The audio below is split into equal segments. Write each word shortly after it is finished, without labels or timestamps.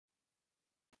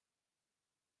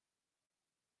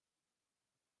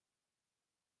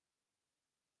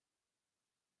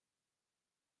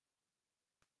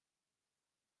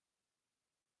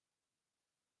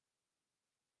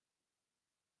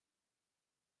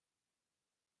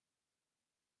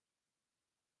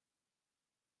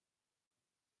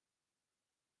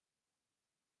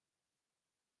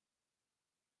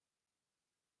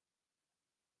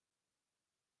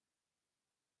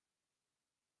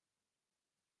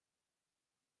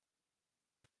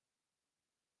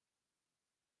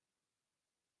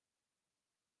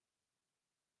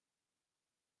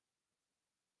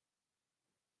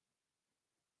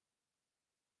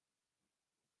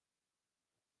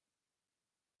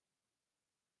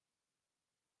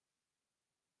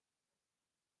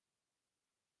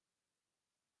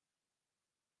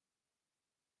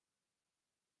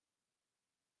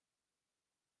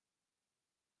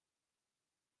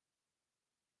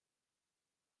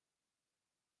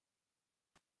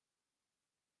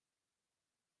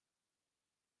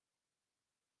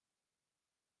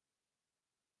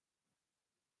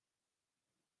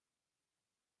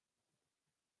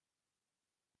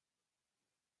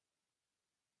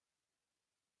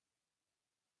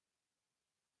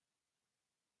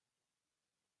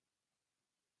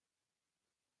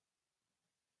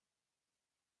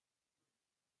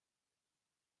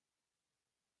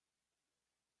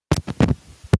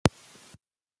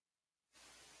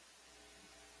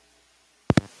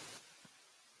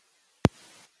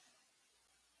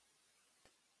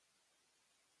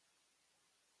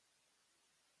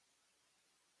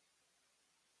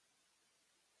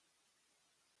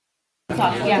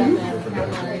Sam's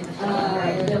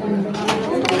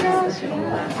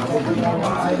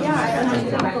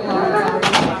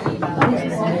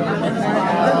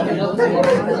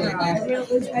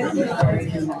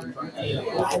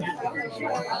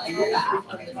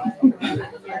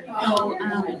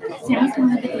going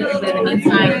to take a little bit in the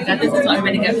meantime. Got this so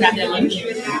everybody can grab their lunch.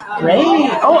 Great.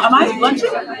 Oh, am I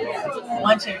lunching?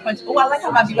 Lunching. Oh, I like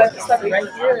how you got this stuff right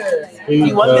here. Do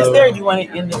you want this there or do you want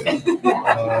it in the picture?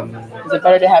 Is it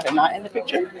better to have it not in the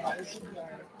picture?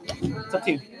 It's up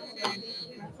to you.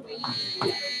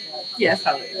 Yes,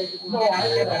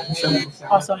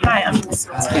 also, hi, I'm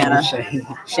Savannah.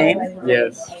 Shane?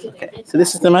 Yes. Okay, so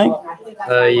this is the mic?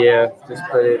 Yeah, just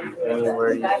put it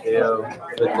anywhere you feel.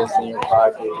 Put this in your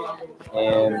pocket.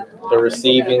 And the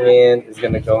receiving end is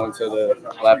going to go into the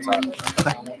laptop. Is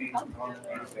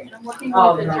it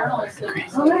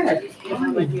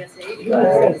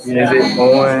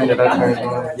on? Did I turn it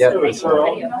on? Yep, it's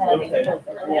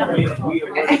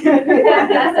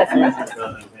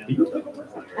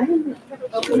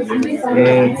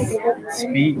and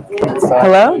speak.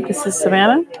 Hello, this is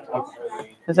Savannah.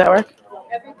 Does that work?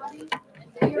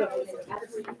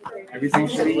 Everything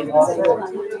should be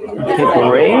Okay,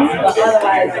 great.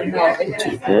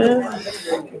 Do this.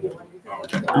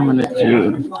 I'm gonna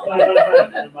do.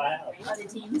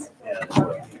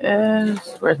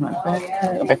 Where's my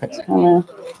backpack? Oh, backpack's coming.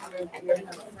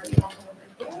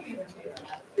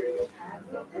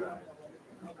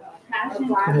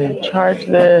 Go ahead, charge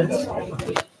this.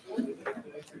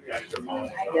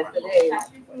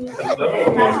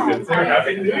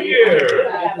 Happy New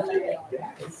Year!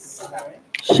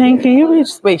 Shane, can you reach?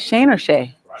 Wait, Shane or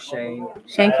Shay? Shane.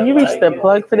 Shane, can you reach the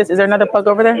plug for this? Is there another plug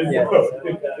over there? Yeah.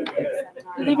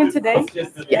 Leaving today?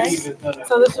 Yes.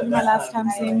 So this will be my last time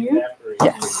seeing you?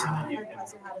 Yes.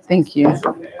 Thank you.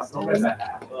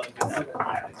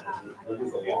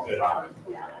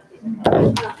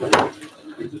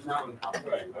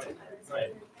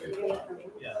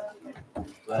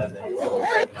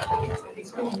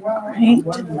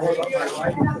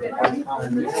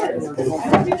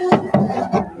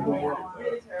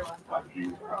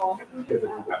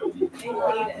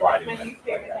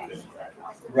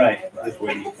 Right, this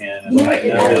way you can.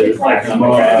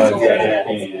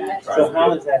 So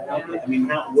how is that helping? I mean,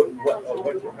 how are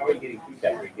you getting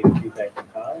feedback? Are you getting feedback from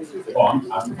college?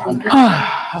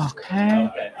 Okay.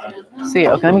 See,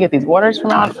 okay, let me get these waters from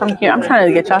here. I'm trying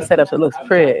to get y'all set up so it looks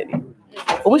pretty.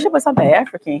 Oh, we should put something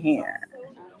African here.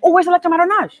 Oh, where's the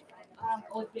Marronage?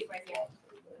 Oh, it's big right here.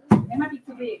 It might be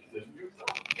too big.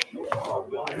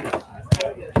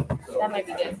 That might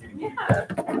be good.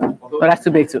 Oh, that's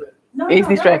too big too. It's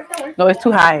distract. No, it's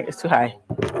too high. It's too high.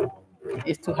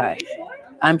 It's too high.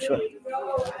 I'm sure.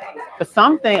 For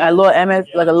something, a little MS,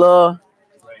 like a little.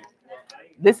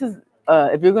 This is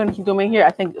if you're going to keep doing it here,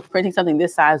 I think printing something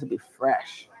this size would be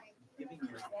fresh.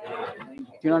 Do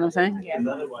you know what I'm saying? Yeah.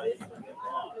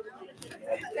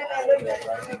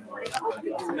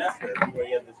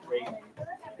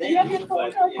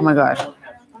 Oh my gosh.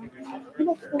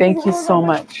 Thank you so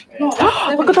much.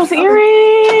 Look at those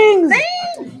earrings.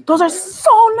 Those are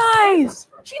so nice.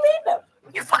 She made them.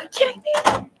 You fucking kidding me?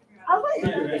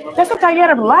 That's the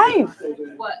Tayera of life.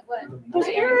 What? Those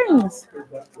earrings.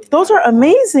 Those are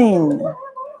amazing.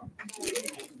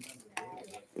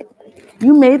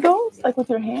 You made those? Like with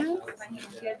your hands?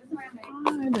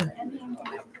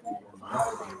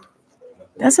 God.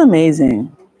 That's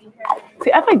amazing.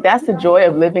 See, I think that's the joy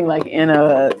of living like in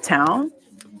a town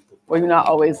where you're not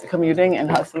always commuting and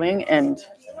hustling and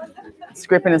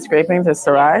scraping and scraping to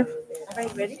survive. Are you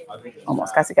ready?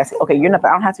 Almost. Casi. Okay, you're not,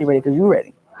 I don't have to be ready because you're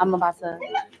ready. I'm about to.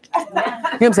 You know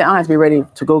what I'm saying? I don't have to be ready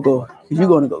to go. Because you're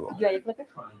going to go. You got your clicker?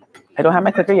 I don't have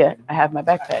my clicker yet. I have my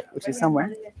backpack, which is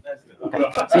somewhere. Okay.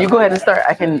 So you go ahead and start.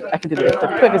 I can do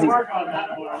the click is easy.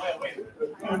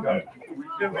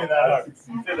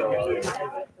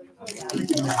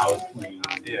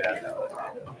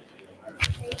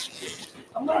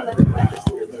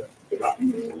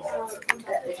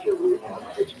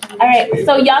 All right,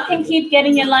 so y'all can keep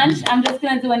getting your lunch. I'm just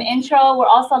gonna do an intro. We're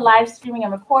also live streaming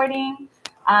and recording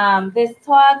this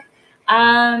talk.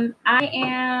 I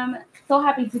am so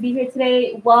happy to be here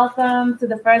today. Welcome to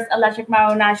the first Electric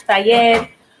Marronage Taller.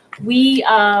 We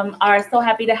are so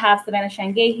happy to have Savannah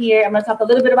Shange here. I'm gonna talk a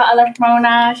little bit about Electric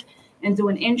Marronage and do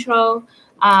an intro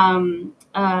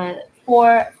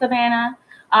for Savannah.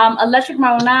 Electric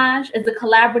Marronage is a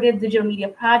collaborative digital media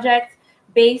project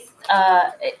based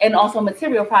and also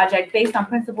material project based on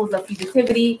principles of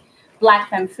fugitivity, Black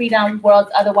femme freedom,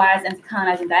 worlds otherwise,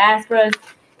 anti-colonizing diasporas.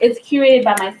 It's curated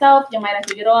by myself, Yomaina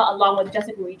Figueroa, along with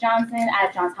Jessica Marie Johnson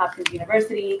at Johns Hopkins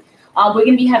University. We're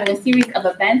going to be having a series of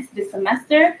events this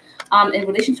semester in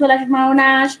relation to Electric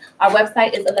Marronage. Our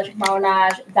website is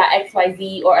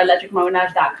electricmarronage.xyz or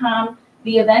electricmarronage.com.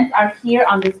 The events are here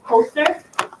on this poster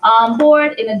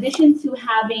board. In addition to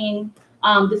having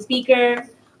the speaker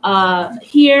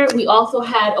here, we also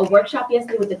had a workshop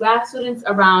yesterday with the grad students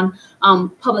around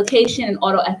publication and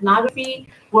autoethnography.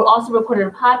 We're also recording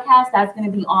a podcast that's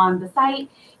going to be on the site.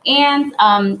 And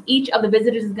each of the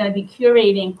visitors is going to be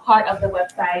curating part of the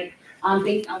website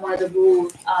based on one of the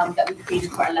rules that we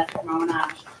created for Electric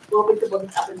Marronage. We'll bring the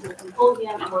books up into the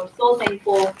symposium, and we're so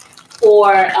thankful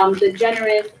for the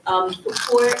generous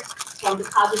support from the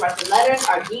College of Arts and Letters.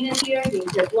 Our dean is here, Dean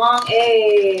Jeff Long.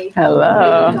 Hey.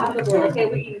 Hello. Okay,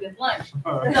 we're eating this lunch.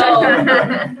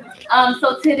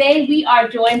 So today we are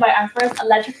joined by our first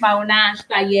Electric Marronage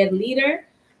Taller leader,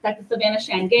 Dr. Savannah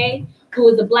Shange, who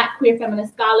is a Black queer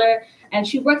feminist scholar, and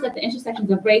she works at the intersections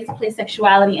of race, place,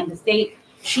 sexuality, and the state.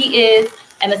 She is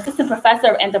an assistant professor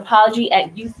of anthropology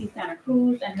at UC Santa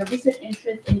Cruz, and her research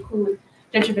interests include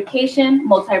gentrification,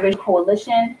 multiracial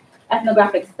coalition,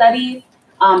 ethnographic studies,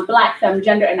 Black femme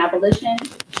gender and abolition.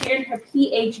 She earned her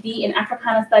PhD in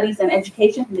Africana Studies and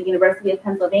Education from the University of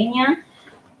Pennsylvania,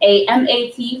 a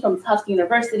MAT from Tufts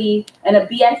University, and a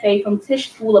BFA from Tisch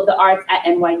School of the Arts at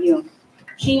NYU.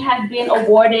 She has been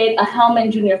awarded a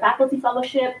Hellman Junior Faculty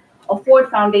Fellowship, a Ford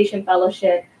Foundation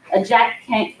Fellowship, a Jack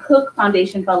Kent Cook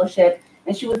Foundation Fellowship,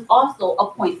 and she was also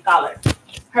a Point Scholar.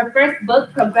 Her first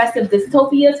book, Progressive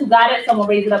Dystopias, who got it? Someone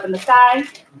raise it up in the sky.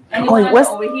 Anyone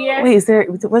over here? Wait, is there,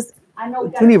 what's, I know.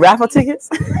 do you need raffle tickets?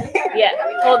 Yeah,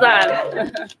 hold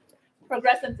on.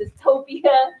 Progressive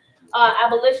Dystopia,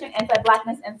 Abolition,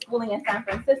 Anti-Blackness, and Schooling in San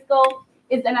Francisco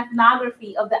is an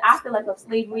ethnography of the afterlife of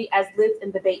slavery as lived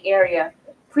in the Bay Area.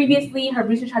 Previously, her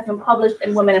research has been published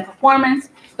in Women in Performance,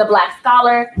 The Black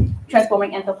Scholar,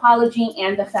 Transforming Anthropology,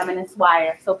 and The Feminist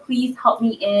Wire. So please help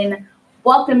me in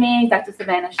welcoming Dr.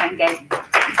 Savannah Shange.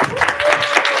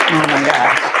 Oh my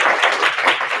God.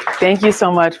 Thank you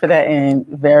so much for that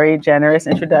very generous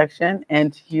introduction.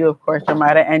 And to you, of course,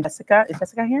 Jamada and Jessica. Is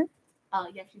Jessica here?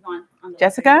 Yeah, she's on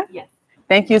Jessica? Yes.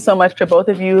 Thank you so much to both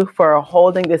of you for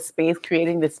holding this space,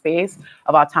 creating this space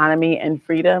of autonomy and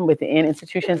freedom within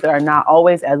institutions that are not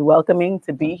always as welcoming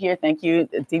to be here. Thank you,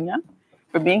 Dina,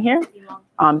 for being here.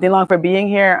 Dinlong for being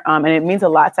here. And it means a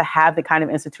lot to have the kind of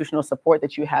institutional support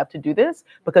that you have to do this,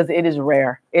 because it is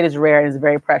rare. It is rare and it's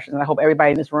very precious. And I hope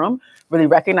everybody in this room really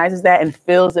recognizes that and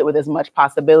fills it with as much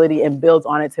possibility and builds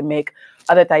on it to make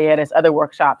other talleres, other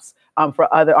workshops,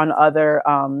 for other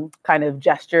kind of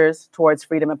gestures towards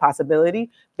freedom and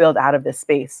possibility build out of this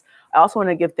space. I also want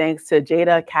to give thanks to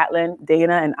Jada, Catlin,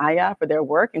 Dana, and Aya for their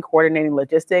work in coordinating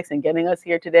logistics and getting us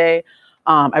here today.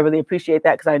 I really appreciate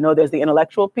that, because I know there's the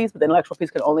intellectual piece, but the intellectual piece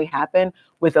can only happen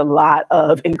with a lot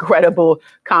of incredible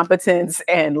competence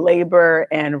and labor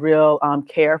and real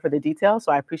care for the details.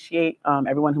 So I appreciate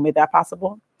everyone who made that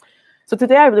possible. So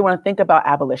today I really want to think about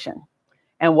abolition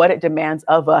and what it demands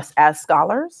of us as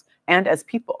scholars and as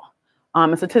people.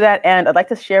 And so to that end, I'd like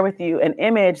to share with you an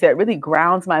image that really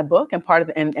grounds my book and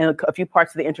and a few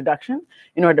parts of the introduction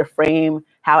in order to frame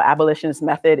how abolitionist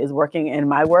method is working in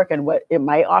my work and what it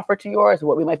might offer to yours,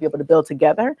 what we might be able to build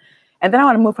together. And then I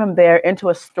want to move from there into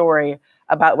a story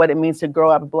about what it means to grow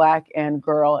up Black and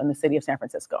girl in the city of San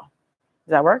Francisco. Does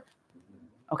that work?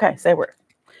 Okay, say a word.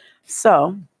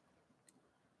 So,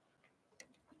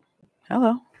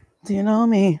 hello, do you know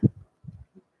me?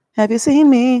 Have you seen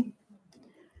me?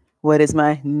 What is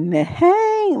my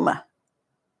name?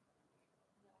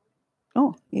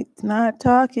 Oh, it's not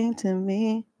talking to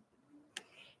me.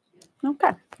 Okay,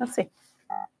 let's see.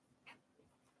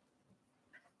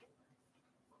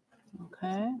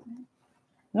 Okay.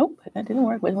 Nope, that didn't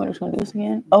work. Wait, we're just going to do this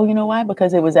again. Oh, you know why?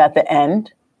 Because it was at the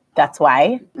end. That's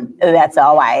why. That's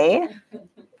all why.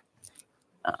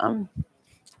 I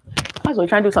was really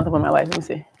trying to do something with my life. Let me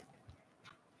see.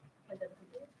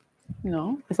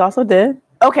 No, this also did.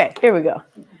 Okay, here we go.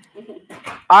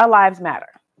 Our Lives Matter.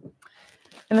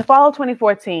 In the fall of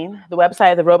 2014, the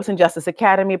website of the Robeson Justice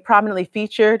Academy prominently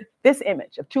featured this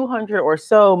image of 200 or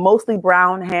so mostly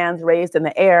brown hands raised in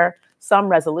the air, some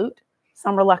resolute,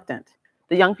 some reluctant.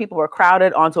 The young people were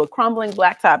crowded onto a crumbling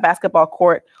blacktop basketball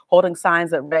court holding signs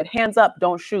that read, "Hands up,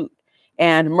 don't shoot,"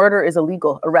 and "Murder is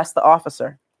illegal, arrest the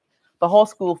officer." The whole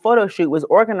school photo shoot was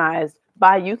organized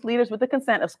by youth leaders with the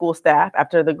consent of school staff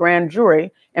after the grand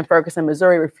jury in Ferguson,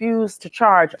 Missouri refused to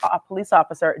charge police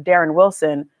officer Darren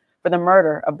Wilson for the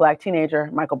murder of Black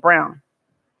teenager Michael Brown.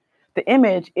 The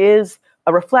image is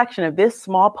a reflection of this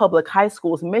small public high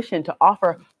school's mission to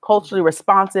offer culturally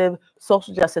responsive,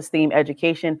 social justice themed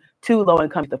education to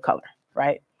low-income youth of color,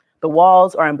 right? The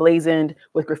walls are emblazoned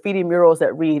with graffiti murals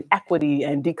that read equity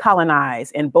and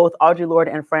decolonize, and both Audre Lorde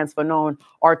and Frantz Fanon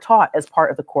are taught as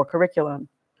part of the core curriculum.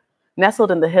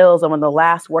 Nestled in the hills of one of the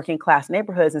last working class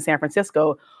neighborhoods in San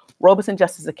Francisco, Robeson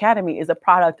Justice Academy is a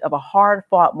product of a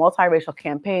hard-fought multiracial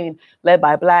campaign led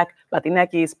by Black,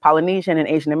 Latinx, Polynesian, and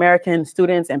Asian American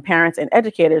students and parents and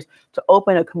educators to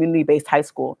open a community-based high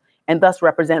school, and thus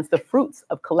represents the fruits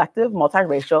of collective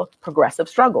multiracial progressive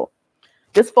struggle.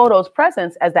 This photo's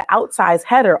presence as the outsized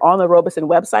header on the Robeson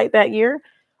website that year,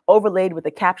 overlaid with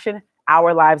the caption,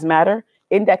 "Our Lives Matter,"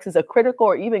 indexes a critical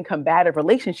or even combative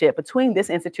relationship between this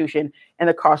institution and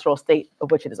the carceral state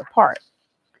of which it is a part.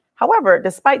 However,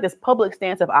 despite this public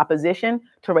stance of opposition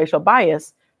to racial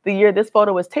bias, the year this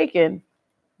photo was taken,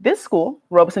 this school,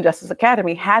 Robeson Justice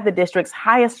Academy, had the district's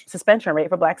highest suspension rate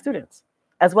for Black students,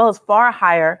 as well as far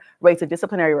higher rates of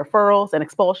disciplinary referrals and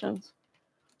expulsions.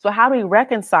 So how do we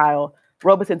reconcile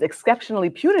Robeson's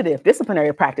exceptionally punitive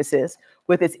disciplinary practices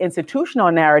with its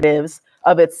institutional narratives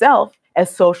of itself as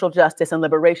social justice and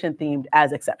liberation themed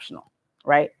as exceptional,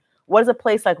 right? What does a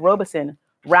place like Robeson,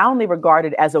 roundly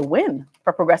regarded as a win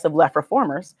for progressive left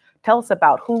reformers, tell us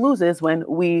about who loses when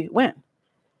we win?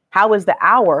 How is the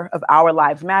hour of Our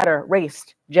Lives Matter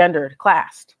raced, gendered,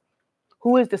 classed?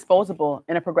 Who is disposable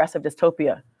in a progressive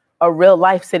dystopia, a real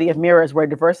life city of mirrors where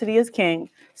diversity is king,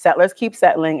 settlers keep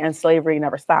settling, and slavery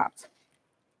never stopped?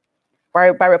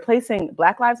 By replacing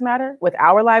Black Lives Matter with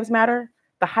Our Lives Matter,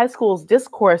 the high school's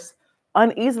discourse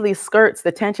uneasily skirts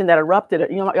the tension that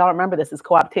erupted. Y'all remember this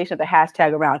co-optation of the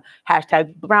hashtag around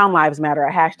hashtag Brown Lives Matter,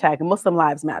 or hashtag Muslim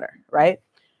Lives Matter, right?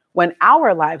 When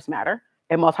Our Lives Matter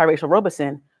in multiracial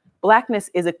Robeson, Blackness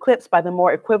is eclipsed by the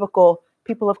more equivocal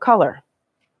people of color.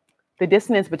 The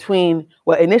dissonance between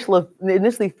what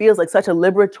initially feels like such a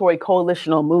liberatory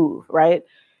coalitional move, right,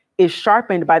 is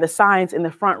sharpened by the signs in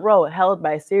the front row held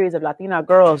by a series of Latina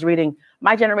girls reading,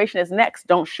 "My generation is next,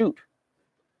 don't shoot."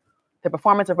 The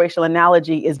performance of racial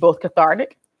analogy is both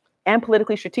cathartic and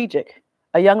politically strategic.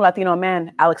 A young Latino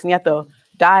man, Alex Nieto,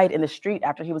 died in the street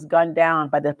after he was gunned down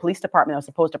by the police department that was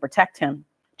supposed to protect him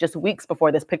just weeks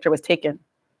before this picture was taken.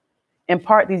 In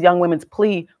part, these young women's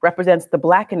plea represents the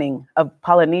blackening of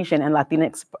Polynesian and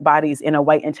Latinx bodies in a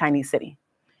white and Chinese city,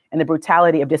 and the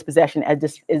brutality of dispossession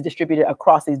is distributed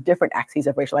across these different axes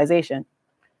of racialization.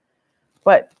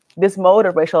 But this mode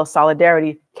of racial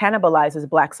solidarity cannibalizes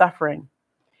Black suffering.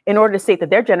 In order to state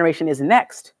that their generation is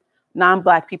next,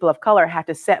 non-Black people of color had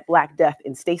to set Black death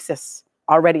in stasis,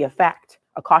 already a fact,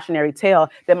 a cautionary tale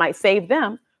that might save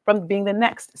them from being the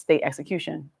next state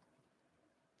execution.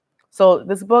 So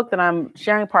this book that I'm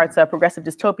sharing parts of, Progressive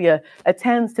Dystopia,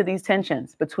 attends to these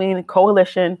tensions between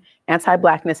coalition,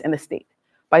 anti-Blackness, and the state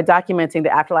by documenting the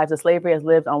afterlives of slavery as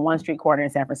lived on one street corner in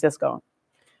San Francisco.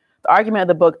 The argument of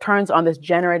the book turns on this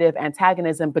generative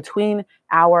antagonism between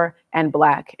our and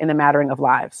Black in the mattering of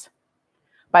lives.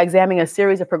 By examining a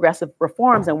series of progressive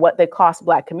reforms and what they cost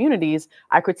Black communities,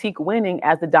 I critique winning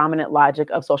as the dominant logic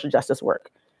of social justice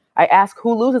work. I ask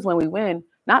who loses when we win,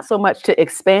 not so much to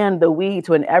expand the we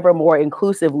to an ever more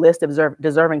inclusive list of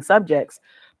deserving subjects,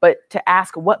 but to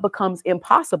ask what becomes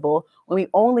impossible when we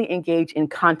only engage in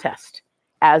contest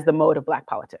as the mode of Black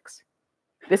politics.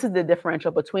 This is the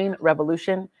differential between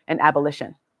revolution and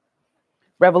abolition.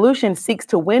 Revolution seeks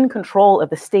to win control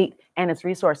of the state and its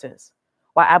resources,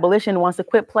 while abolition wants to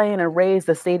quit playing and raise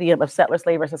the stadium of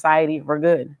settler-slaver society for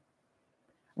good.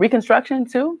 Reconstruction,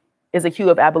 too, is a hue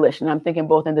of abolition. I'm thinking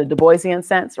both in the Du Boisian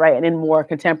sense, right, and in more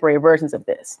contemporary versions of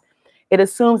this. It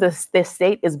assumes that this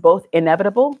state is both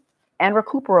inevitable and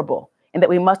recuperable, and that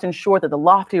we must ensure that the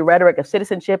lofty rhetoric of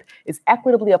citizenship is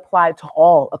equitably applied to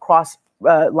all across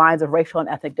lines of racial and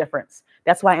ethnic difference.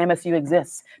 That's why MSU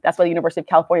exists. That's why the University of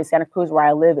California, Santa Cruz, where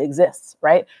I live, exists,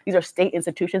 right? These are state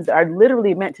institutions that are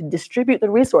literally meant to distribute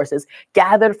the resources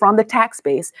gathered from the tax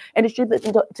base and distribute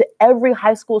them to every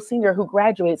high school senior who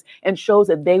graduates and shows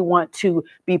that they want to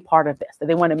be part of this, that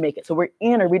they want to make it. So we're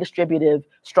in a redistributive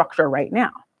structure right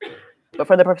now. But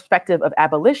from the perspective of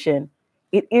abolition,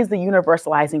 it is the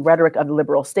universalizing rhetoric of the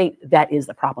liberal state that is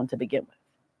the problem to begin with.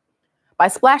 By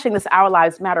splashing this Our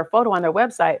Lives Matter photo on their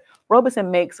website,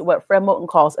 Robeson makes what Fred Moulton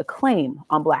calls a claim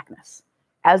on Blackness,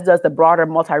 as does the broader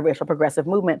multiracial progressive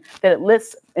movement that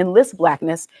enlists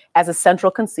Blackness as a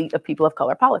central conceit of people of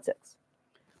color politics.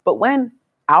 But when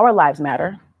Our Lives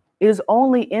Matter, it is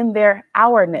only in their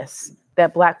ourness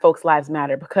that Black folks' lives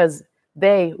matter, because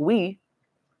we,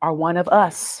 are one of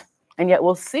us. And yet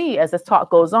we'll see as this talk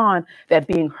goes on that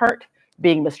being hurt,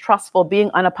 being mistrustful,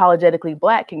 being unapologetically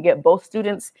Black can get both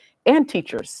students and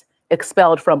teachers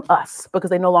expelled from us because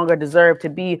they no longer deserve to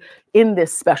be in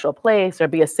this special place or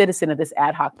be a citizen of this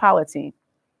ad hoc polity.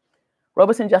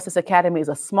 Robeson Justice Academy is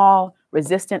a small,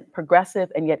 resistant,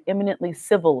 progressive, and yet eminently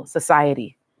civil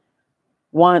society,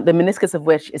 one the meniscus of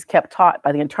which is kept taut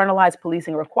by the internalized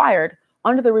policing required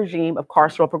under the regime of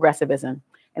carceral progressivism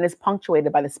and is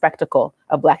punctuated by the spectacle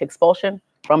of Black expulsion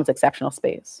from its exceptional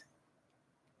space.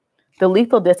 The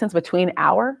lethal distance between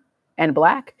our and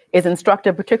Black is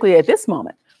instructive, particularly at this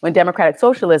moment when democratic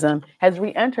socialism has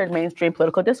re-entered mainstream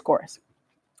political discourse,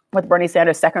 with Bernie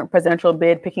Sanders' second presidential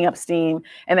bid picking up steam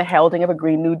and the heralding of a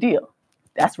Green New Deal.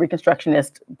 That's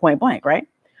Reconstructionist point blank, right?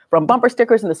 From bumper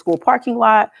stickers in the school parking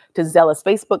lot to zealous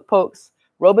Facebook posts,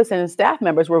 Robeson and staff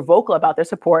members were vocal about their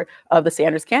support of the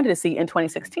Sanders candidacy in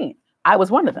 2016. I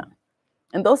was one of them.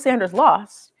 And though Sanders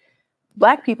lost,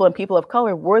 Black people and people of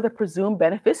color were the presumed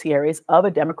beneficiaries of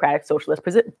a democratic socialist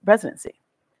presidency.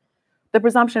 The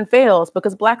presumption fails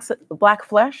because Black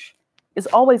flesh is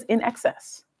always in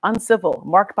excess, uncivil,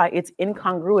 marked by its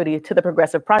incongruity to the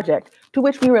progressive project, to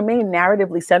which we remain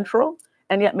narratively central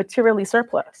and yet materially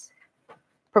surplus.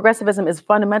 Progressivism is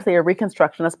fundamentally a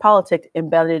reconstructionist politic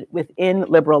embedded within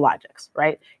liberal logics,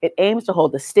 right? It aims to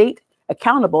hold the state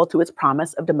accountable to its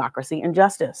promise of democracy and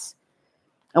justice.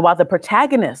 And while the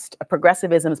protagonist of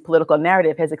progressivism's political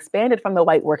narrative has expanded from the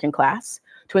white working class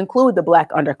to include the Black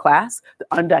underclass, the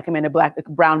undocumented Black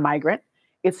brown migrant,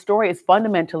 its story is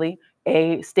fundamentally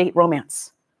a state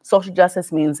romance. Social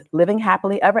justice means living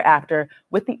happily ever after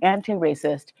with the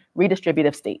anti-racist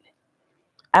redistributive state.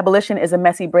 Abolition is a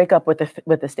messy breakup with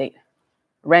the state.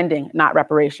 Rending, not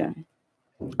reparation.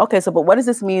 Okay, but what does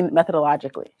this mean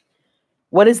methodologically?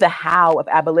 What is the how of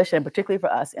abolition, particularly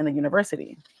for us in the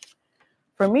university?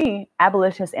 For me,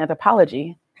 abolitionist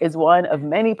anthropology is one of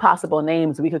many possible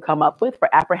names we could come up with for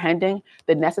apprehending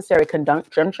the necessary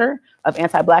conjuncture of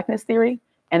anti-Blackness theory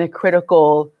and a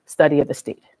critical study of the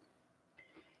state.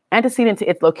 Antecedent to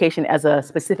its location as a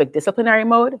specific disciplinary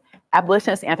mode,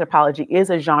 abolitionist anthropology is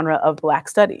a genre of Black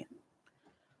study.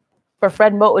 For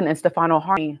Fred Moten and Stefano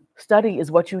Harney, study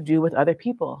is what you do with other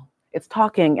people. It's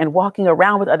talking and walking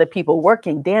around with other people,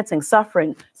 working, dancing,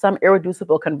 suffering, some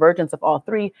irreducible convergence of all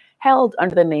three, held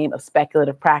under the name of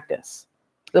speculative practice.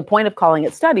 The point of calling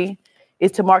it study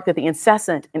is to mark that the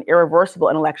incessant and irreversible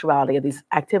intellectuality of these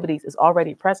activities is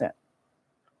already present.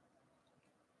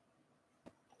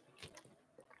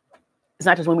 It's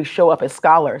not just when we show up as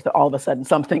scholars that all of a sudden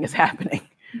something is happening,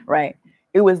 right?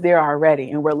 It was there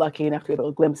already, and we're lucky enough to be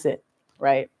able to glimpse it,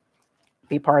 right?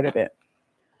 Be part of it.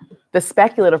 The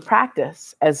speculative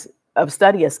practice of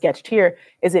study as sketched here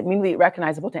is immediately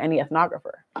recognizable to any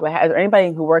ethnographer. Is there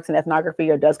anybody who works in ethnography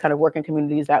or does kind of work in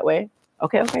communities that way?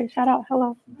 Okay, shout out,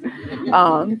 hello.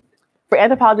 For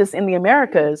anthropologists in the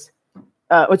Americas,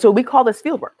 so we call this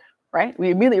fieldwork, right? We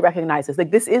immediately recognize this,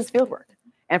 like this is fieldwork.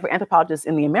 And for anthropologists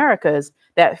in the Americas,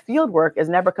 that fieldwork is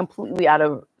never completely out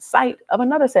of sight of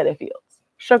another set of fields: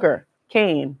 sugar,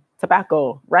 cane,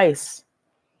 tobacco, rice.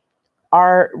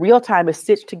 Our real time is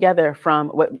stitched together from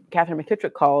what Catherine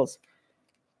McKittrick calls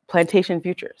plantation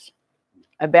futures,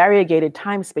 a variegated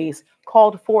time space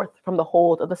called forth from the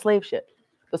hold of the slave ship,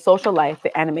 the social life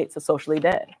that animates the socially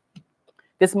dead.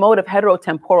 This mode of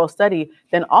heterotemporal study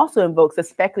then also invokes the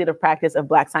speculative practice of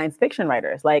Black science fiction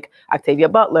writers like Octavia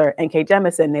Butler, N.K.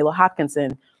 Jemisin, Nayla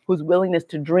Hopkinson, whose willingness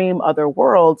to dream other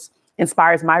worlds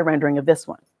inspires my rendering of this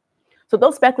one. So though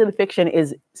speculative fiction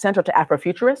is central to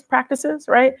Afrofuturist practices,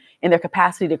 right, in their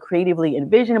capacity to creatively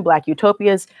envision Black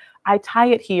utopias, I tie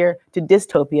it here to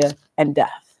dystopia and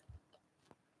death.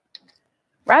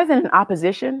 Rather than an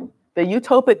opposition, the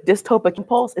utopic-dystopic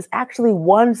impulse is actually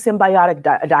one symbiotic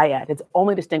dyad. It's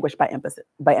only distinguished by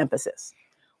emphasis.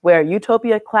 Where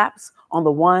utopia claps on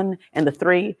the 1 and the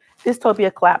 3,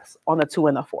 dystopia claps on the 2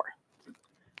 and the 4.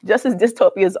 Just as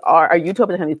dystopias are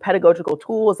utopias can be pedagogical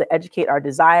tools that educate our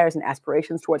desires and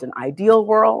aspirations towards an ideal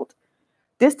world,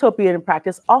 dystopia in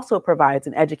practice also provides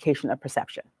an education of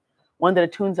perception, one that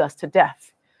attunes us to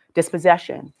death,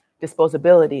 dispossession,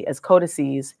 disposability as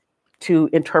codices to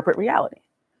interpret reality.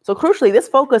 So crucially, this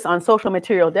focus on social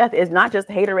material death is not just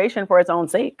hateration for its own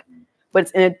sake,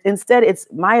 but instead it's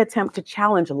my attempt to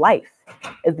challenge life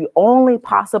as the only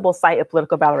possible site of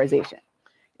political valorization.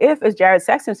 If, as Jared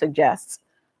Sexton suggests,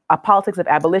 a politics of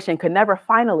abolition could never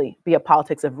finally be a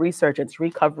politics of resurgence,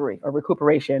 recovery, or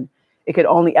recuperation, it could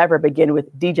only ever begin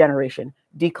with degeneration,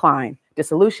 decline,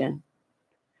 dissolution,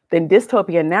 then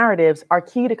dystopian narratives are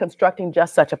key to constructing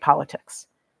just such a politics.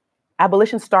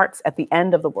 Abolition starts at the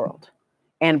end of the world.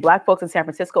 And Black folks in San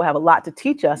Francisco have a lot to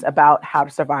teach us about how to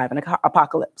survive an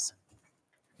apocalypse.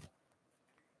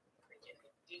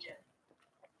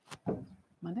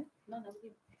 Monday?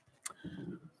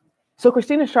 So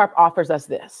Christina Sharp offers us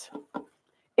this.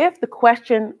 If the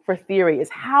question for theory is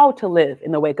how to live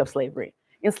in the wake of slavery,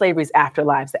 in slavery's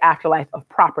afterlives, the afterlife of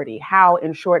property, how,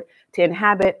 in short, to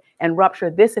inhabit and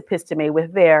rupture this episteme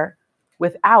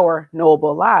with our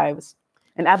knowable lives,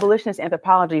 an abolitionist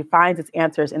anthropology finds its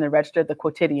answers in the register of the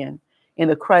quotidian, in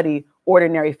the cruddy,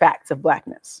 ordinary facts of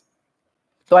Blackness.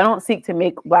 So I don't seek to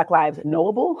make Black lives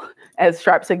knowable, as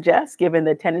Sharp suggests, given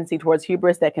the tendency towards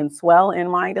hubris that can swell in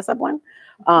my discipline.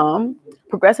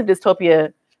 Progressive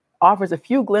dystopia offers a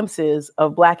few glimpses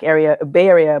of Bay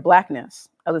Area Blackness.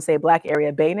 I would say Black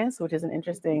Area Bayness, which is an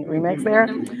interesting remix there.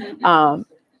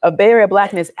 Of Bay Area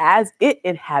Blackness as it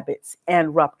inhabits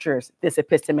and ruptures this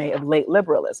episteme of late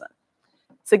liberalism.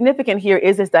 Significant here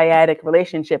is this dyadic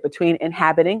relationship between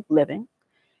inhabiting, living,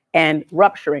 and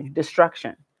rupturing,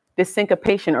 destruction. This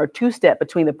syncopation or two-step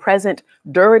between the present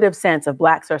durative sense of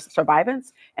Black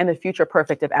survivance and the future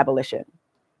perfect of abolition.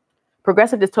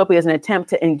 Progressive dystopia is an attempt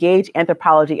to engage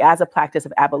anthropology as a practice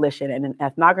of abolition and an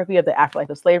ethnography of the afterlife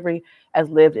of slavery as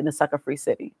lived in the sucker-free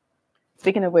city.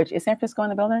 Speaking of which, is San Francisco in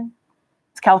the building?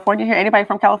 Is California here? Anybody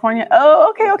from California?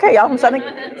 Oh, okay. Y'all from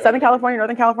Southern California,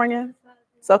 Northern California?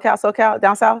 SoCal,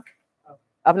 down south?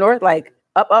 Up north, like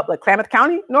up, like Klamath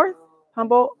County, north?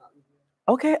 Humboldt?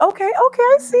 Okay,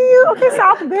 I see you. Okay,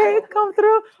 South Bay, come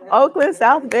through. Oakland,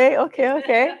 South Bay,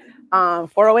 okay.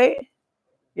 408,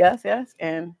 yes,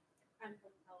 and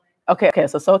okay,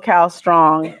 so SoCal,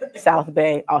 strong, South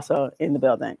Bay, also in the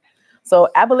building. So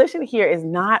abolition here is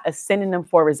not a synonym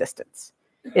for resistance.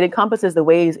 It encompasses the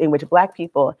ways in which Black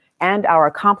people and our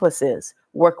accomplices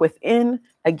work within,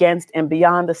 against, and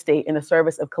beyond the state in the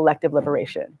service of collective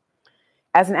liberation.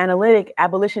 As an analytic,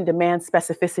 abolition demands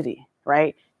specificity,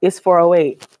 right? It's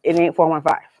 408, it ain't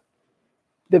 415.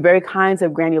 The very kinds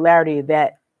of granularity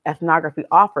that ethnography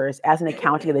offers as an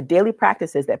accounting of the daily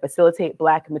practices that facilitate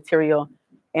Black material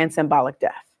and symbolic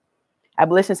death.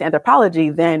 Abolitionist anthropology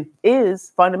then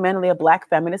is fundamentally a Black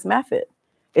feminist method.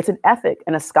 It's an ethic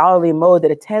and a scholarly mode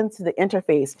that attends to the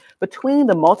interface between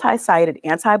the multi-sided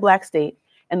anti-Black state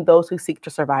and those who seek to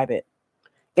survive it.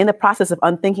 In the process of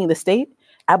unthinking the state,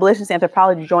 abolitionist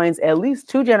anthropology joins at least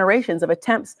 2 generations of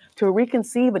attempts to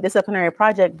reconceive a disciplinary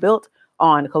project built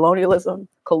on colonialism,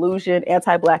 collusion,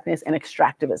 anti-Blackness, and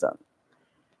extractivism.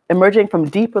 Emerging from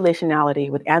deep relationality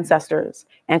with ancestors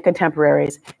and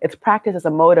contemporaries, its practice is a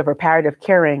mode of reparative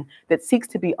caring that seeks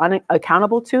to be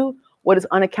accountable to what is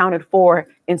unaccounted for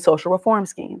in social reform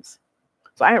schemes.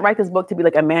 So I didn't write this book to be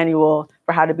like a manual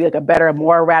for how to be like a better,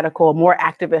 more radical, more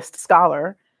activist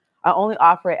scholar. I only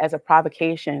offer it as a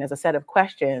provocation, as a set of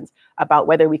questions about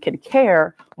whether we can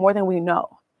care more than we know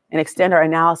and extend our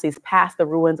analyses past the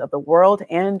ruins of the world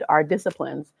and our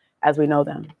disciplines as we know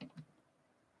them.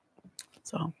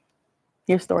 So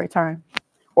here's story time.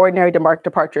 Ordinary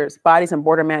departures, bodies and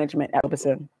border management at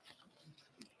Robeson.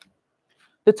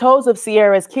 The toes of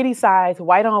Sierra's kitty-sized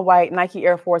white-on-white Nike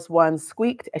Air Force Ones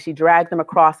squeaked as she dragged them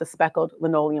across the speckled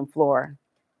linoleum floor.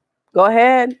 "Go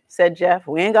ahead," said Jeff.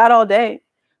 "We ain't got all day."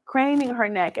 Craning her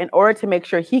neck in order to make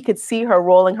sure he could see her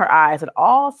rolling her eyes at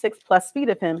all 6+ feet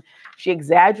of him, she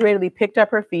exaggeratedly picked up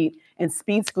her feet and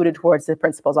speed scooted towards the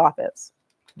principal's office.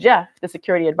 Jeff, the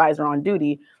security advisor on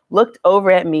duty, looked over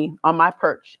at me on my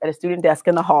perch at a student desk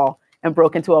in the hall and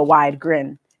broke into a wide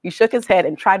grin. He shook his head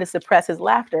and tried to suppress his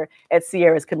laughter at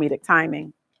Sierra's comedic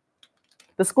timing.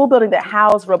 The school building that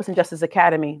housed Robeson Justice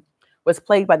Academy was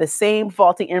plagued by the same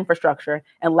faulty infrastructure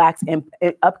and lax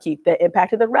upkeep that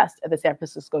impacted the rest of the San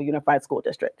Francisco Unified School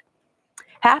District.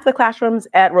 Half the classrooms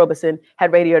at Robeson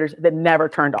had radiators that never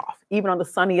turned off, even on the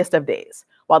sunniest of days,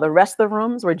 while the rest of the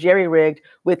rooms were jerry-rigged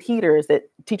with heaters that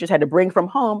teachers had to bring from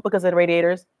home because the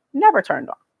radiators never turned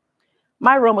on.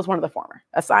 My room was one of the former,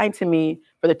 assigned to me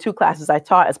for the 2 classes I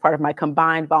taught as part of my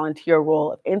combined volunteer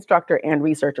role of instructor and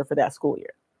researcher for that school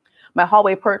year. My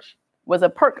hallway perch was a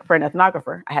perk for an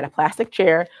ethnographer. I had a plastic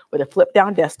chair with a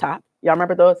flip-down desktop. Y'all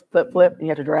remember those flip? And you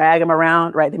had to drag them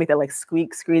around, right? They make that like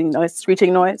screeching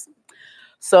noise.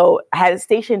 So I had it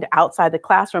stationed outside the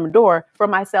classroom door for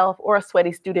myself or a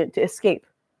sweaty student to escape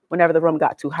whenever the room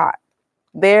got too hot.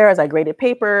 There, as I graded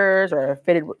papers or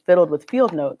fiddled with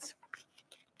field notes,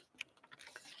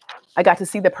 I got to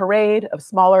see the parade of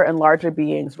smaller and larger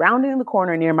beings rounding the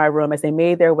corner near my room as they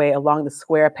made their way along the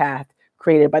square path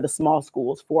created by the small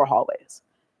school's 4 hallways.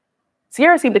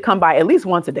 Sierra seemed to come by at least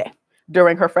once a day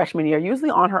during her freshman year, usually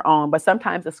on her own, but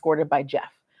sometimes escorted by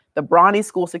Jeff, the brawny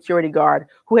school security guard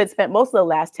who had spent most of the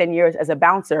last 10 years as a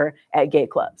bouncer at gay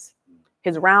clubs.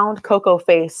 His round cocoa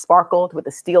face sparkled with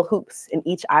the steel hoops in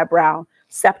each eyebrow,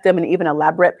 septum, and even a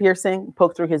labret piercing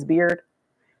poked through his beard.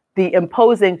 The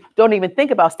imposing, "don't even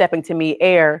think about stepping to me"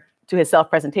 air to his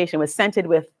self-presentation was scented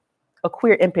with a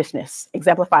queer impishness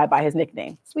exemplified by his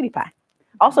nickname, Sweetie Pie.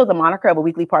 Also, the moniker of a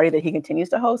weekly party that he continues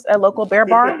to host at local Bear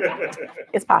Bar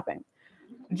is popping.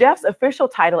 Jeff's official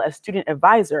title as student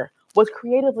advisor was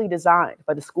creatively designed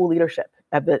by the school leadership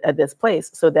at this place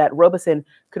so that Robeson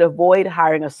could avoid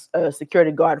hiring a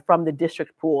security guard from the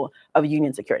district pool of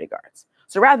union security guards.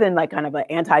 So rather than like kind of an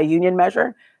anti-union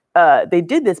measure, they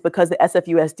did this because the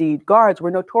SFUSD guards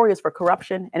were notorious for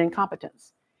corruption and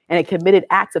incompetence. And it committed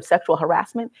acts of sexual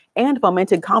harassment and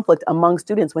fomented conflict among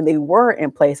students when they were in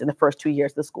place in the first 2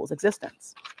 years of the school's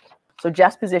existence. So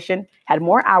Jeff's position had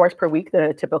more hours per week than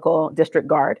a typical district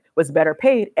guard, was better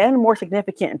paid, and more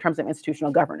significant in terms of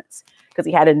institutional governance, because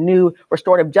he had a new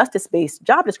restorative justice-based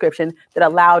job description that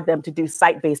allowed them to do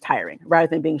site-based hiring rather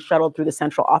than being shuttled through the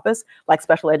central office like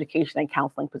special education and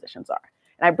counseling positions are.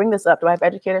 And I bring this up. Do I have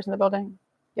educators in the building?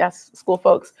 Yes, school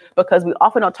folks, because we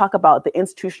often don't talk about the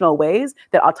institutional ways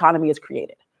that autonomy is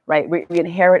created. Right? We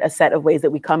inherit a set of ways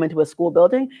that we come into a school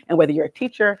building, and whether you're a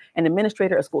teacher, an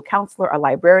administrator, a school counselor, a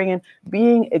librarian,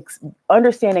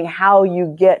 understanding how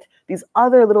you get these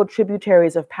other little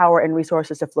tributaries of power and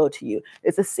resources to flow to you.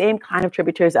 It's the same kind of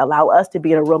tributaries that allow us to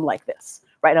be in a room like this,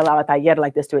 right? And allow a taller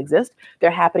like this to exist.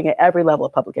 They're happening at every level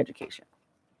of public education.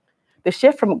 The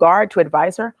shift from guard to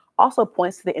advisor also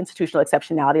points to the institutional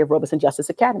exceptionality of Robeson Justice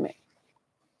Academy.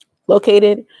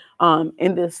 Located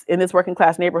in this working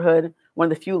class neighborhood, one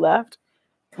of the few left,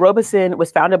 Robeson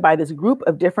was founded by this group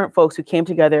of different folks who came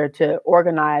together to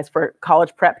organize for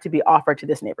college prep to be offered to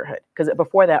this neighborhood. Because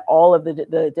before that, all of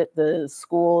the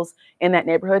schools in that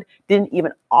neighborhood didn't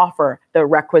even offer the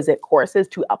requisite courses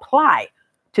to apply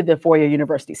to the four-year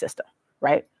university system,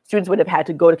 right? Students would have had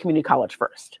to go to community college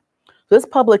first. So this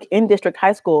public in-district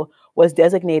high school was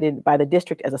designated by the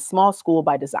district as a small school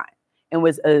by design, and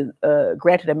was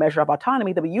granted a measure of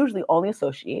autonomy that we usually only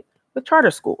associate with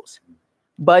charter schools.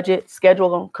 Budget,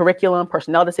 schedule, curriculum,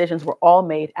 personnel decisions were all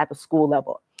made at the school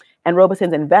level. And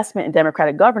Robeson's investment in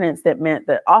democratic governance that meant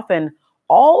that often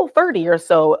all 30 or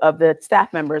so of the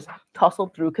staff members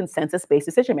tussled through consensus-based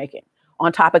decision-making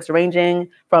on topics ranging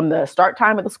from the start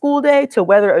time of the school day to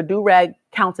whether a do-rag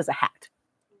counts as a hat.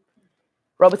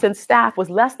 Robeson's staff was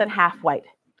less than half white,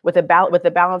 with the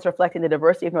balance reflecting the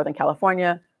diversity of Northern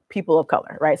California, people of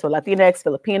color, right? So Latinx,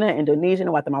 Filipina, Indonesian,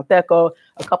 Guatemalteco,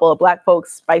 a couple of Black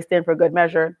folks spiced in for good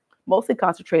measure, mostly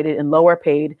concentrated in lower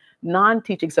paid,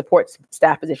 non-teaching support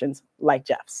staff positions like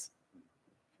Jeff's.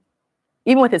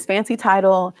 Even with his fancy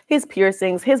title, his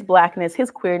piercings, his Blackness,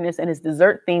 his queerness, and his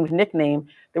dessert-themed nickname,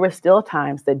 there were still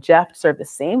times that Jeff served the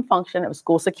same function of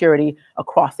school security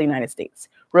across the United States,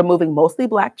 removing mostly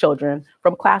Black children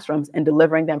from classrooms and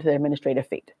delivering them to their administrative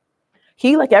fate.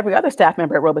 He, like every other staff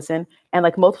member at Robeson, and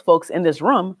like most folks in this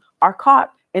room, are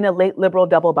caught in a late liberal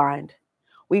double bind.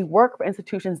 We work for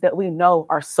institutions that we know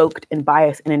are soaked in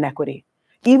bias and inequity,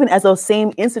 even as those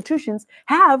same institutions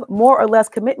have more or less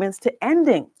commitments to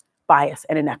ending bias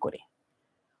and inequity.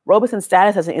 Robeson's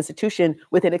status as an institution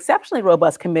with an exceptionally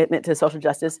robust commitment to social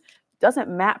justice doesn't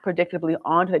map predictably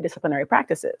onto the disciplinary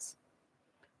practices.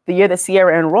 The year that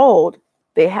Sierra enrolled,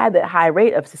 they had the high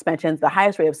rate of suspensions, the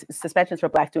highest rate of suspensions for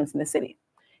Black students in the city.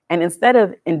 And instead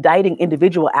of indicting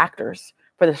individual actors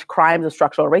for the crimes of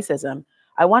structural racism,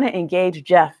 I want to engage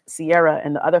Jeff, Sierra,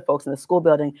 and the other folks in the school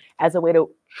building as a way to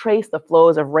trace the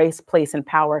flows of race, place, and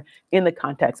power in the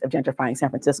context of gentrifying San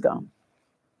Francisco.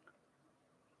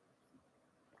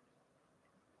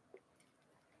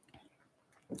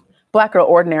 Black Girl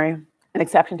Ordinary, an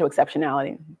exception to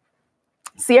exceptionality.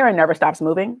 Sierra never stops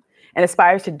moving and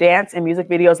aspires to dance in music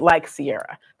videos like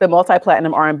Sierra, the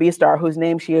multi-platinum R&B star whose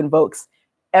name she invokes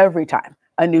every time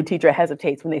a new teacher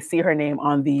hesitates when they see her name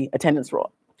on the attendance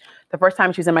roll. The first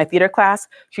time she was in my theater class,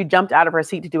 she jumped out of her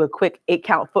seat to do a quick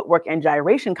 8-count footwork and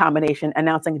gyration combination,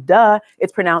 announcing, duh,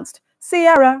 it's pronounced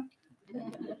Sierra.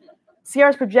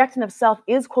 Sierra's projection of self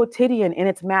is quotidian in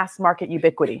its mass market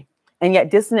ubiquity, and yet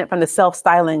dissonant from the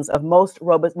self-stylings of most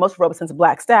Robeson's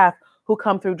Black staff who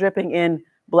come through dripping in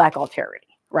Black alterity,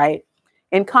 right?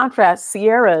 In contrast,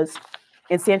 Sierra's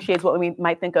instantiates what we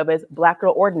might think of as Black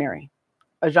Girl Ordinary,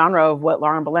 a genre of what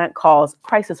Lauren Ballant calls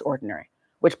crisis ordinary,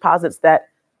 which posits that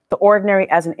the ordinary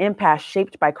as an impasse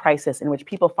shaped by crisis in which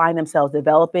people find themselves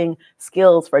developing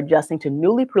skills for adjusting to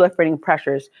newly proliferating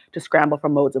pressures to scramble for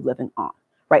modes of living on,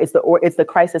 right? It's the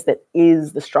crisis that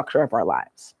is the structure of our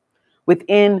lives.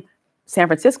 Within San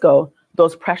Francisco,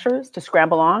 those pressures to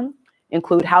scramble on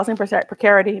include housing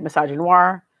precarity,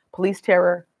 misogynoir, police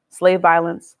terror, slave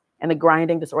violence, and the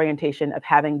grinding disorientation of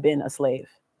having been a slave.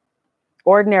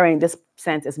 Ordinary in this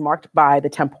sense is marked by the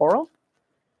temporal,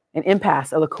 an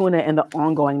impasse, a lacuna in the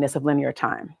ongoingness of linear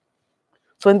time.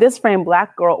 So in this frame,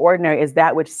 Black girl ordinary is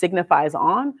that which signifies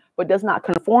on, but does not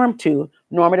conform to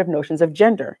normative notions of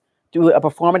gender, due to a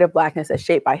performative Blackness as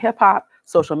shaped by hip hop,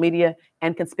 social media,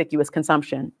 and conspicuous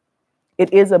consumption.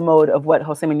 It is a mode of what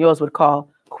Jose Munoz would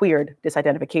call queered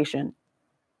disidentification.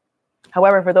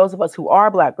 However, for those of us who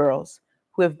are Black girls,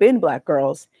 who have been Black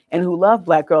girls, and who love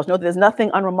Black girls, know that there's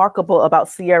nothing unremarkable about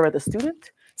Sierra the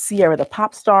student, Sierra the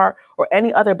pop star, or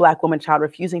any other Black woman child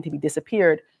refusing to be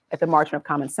disappeared at the margin of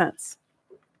common sense.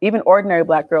 Even ordinary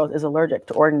Black girls is allergic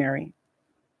to ordinary.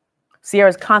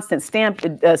 Sierra's constant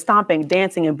stomping,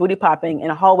 dancing, and booty popping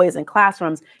in hallways and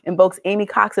classrooms invokes Amy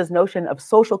Cox's notion of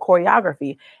social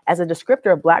choreography as a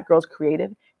descriptor of Black girls'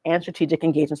 creative and strategic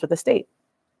engagements with the state.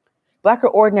 Black or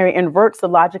ordinary inverts the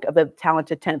logic of the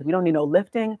talented 10th. We don't need no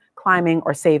lifting, climbing,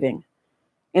 or saving.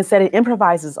 Instead, it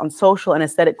improvises on social and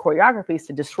aesthetic choreographies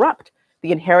to disrupt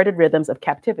the inherited rhythms of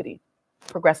captivity,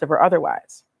 progressive or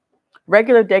otherwise.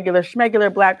 Regular, degular,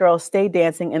 schmegular Black girls stay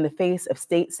dancing in the face of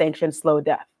state-sanctioned slow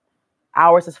death.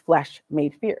 Ours is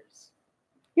flesh-made fierce.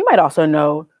 You might also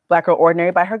know Black Girl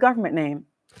Ordinary by her government name,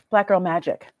 Black Girl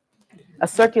Magic. A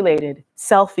circulated,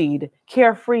 self-feed,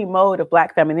 carefree mode of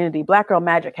Black femininity, Black Girl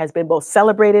Magic has been both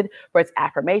celebrated for its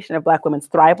affirmation of Black women's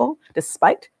thrival,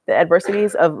 despite the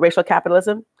adversities of racial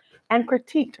capitalism, and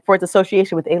critiqued for its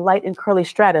association with a light and curly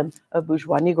stratum of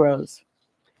bourgeois Negroes.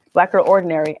 Black Girl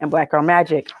Ordinary and Black Girl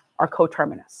Magic are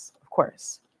coterminous, of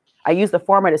course. I use the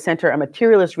former to center a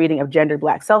materialist reading of gendered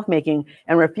Black self-making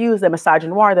and refuse the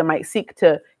misogynoir that might seek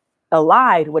to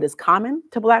elide what is common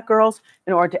to Black girls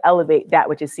in order to elevate that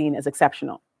which is seen as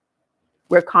exceptional.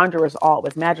 We're conjurers all,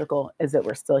 as magical as that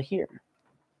we're still here.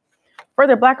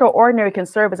 Further, Black Girl Ordinary can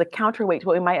serve as a counterweight to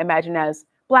what we might imagine as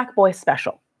Black Boy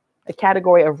Special, a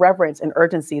category of reverence and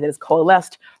urgency that has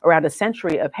coalesced around a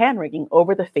century of hand-wringing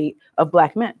over the fate of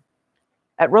Black men.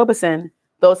 At Robeson,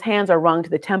 those hands are wrung to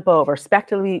the tempo of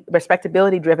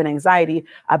respectability-driven anxiety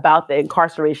about the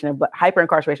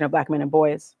hyper-incarceration of Black men and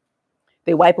boys.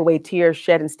 They wipe away tears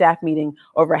shed in staff meeting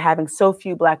over having so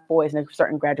few Black boys in a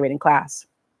certain graduating class.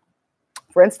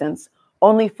 For instance,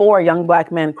 only 4 young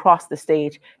Black men crossed the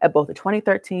stage at both the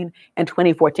 2013 and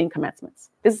 2014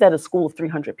 commencements. This is at a school of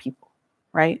 300 people,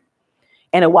 right?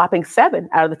 And a whopping 7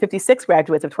 out of the 56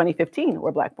 graduates of 2015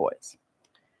 were Black boys.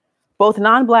 Both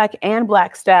non-Black and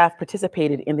Black staff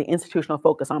participated in the institutional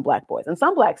focus on Black boys. And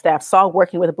some Black staff saw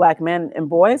working with Black men and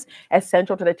boys as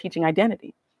central to their teaching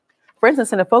identity. For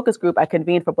instance, in a focus group I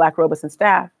convened for Black Robeson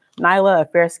staff, Nyla, a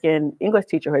fair-skinned English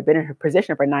teacher who had been in her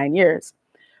position for 9 years,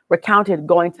 recounted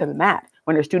going to the mat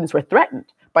when her students were threatened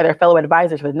by their fellow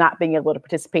advisors with not being able to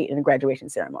participate in the graduation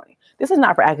ceremony. This is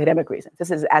not for academic reasons. This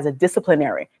is as a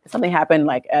disciplinary. Something happened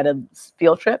like at a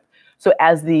field trip. So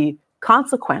as the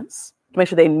consequence, to make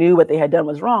sure they knew what they had done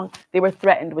was wrong, they were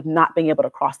threatened with not being able to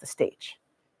cross the stage.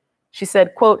 She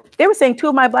said, quote, they were saying 2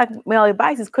 of my Black male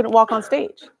advisors couldn't walk on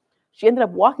stage. She ended up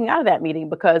walking out of that meeting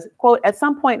because, quote, at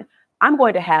some point, I'm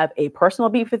going to have a personal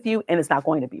beef with you and it's not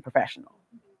going to be professional.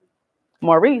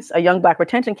 Maurice, a young Black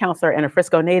retention counselor and a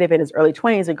Frisco native in his early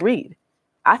 20s, agreed.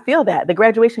 I feel that. The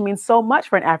graduation means so much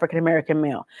for an African-American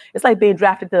male. It's like being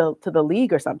drafted to the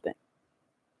league or something.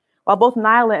 While both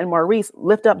Nyla and Maurice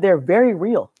lift up their very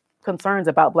real concerns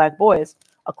about Black boys,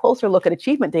 a closer look at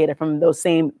achievement data from those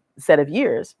same set of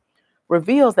years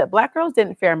reveals that Black girls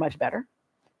didn't fare much better.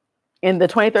 In the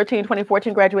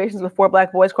 2013-2014 graduations with 4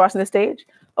 Black boys crossing the stage,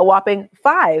 a whopping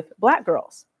 5 Black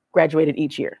girls graduated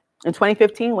each year. In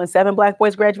 2015, when 7 Black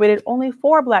boys graduated, only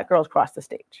 4 Black girls crossed the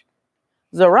stage.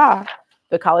 Zara,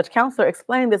 the college counselor,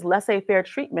 explained this laissez-faire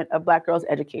treatment of Black girls'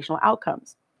 educational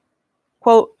outcomes.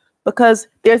 Quote, because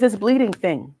there's this bleeding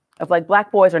thing of like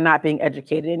Black boys are not being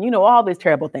educated and, you know, all these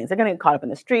terrible things. They're going to get caught up in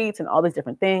the streets and all these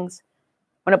different things.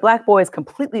 When a Black boy is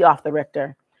completely off the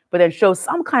Richter, but then shows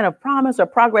some kind of promise or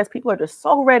progress, people are just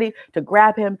so ready to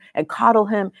grab him and coddle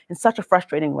him in such a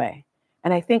frustrating way.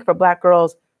 And I think for Black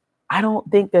girls, I don't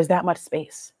think there's that much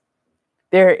space.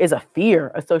 There is a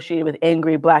fear associated with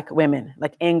angry Black women,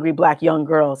 like angry Black young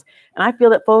girls. And I feel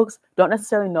that folks don't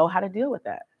necessarily know how to deal with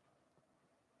that.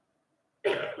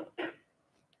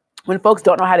 When folks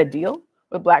don't know how to deal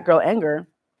with Black girl anger,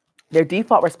 their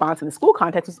default response in the school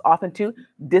context is often to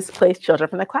displace children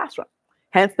from the classroom.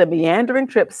 Hence the meandering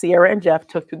trip Sierra and Jeff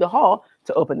took through the hall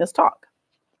to open this talk.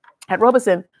 At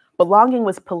Robeson, belonging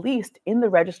was policed in the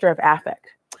register of affect.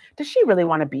 Does she really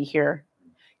want to be here?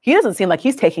 He doesn't seem like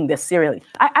he's taking this seriously.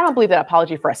 I don't believe that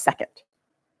apology for a second.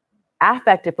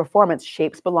 Affective performance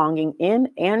shapes belonging in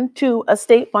and to a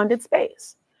state-funded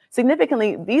space.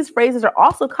 Significantly, these phrases are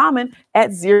also common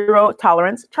at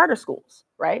zero-tolerance charter schools,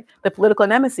 right? The political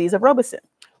nemesis of Robeson,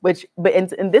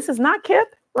 and this is not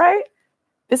Kip, right?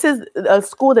 This is a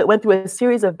school that went through a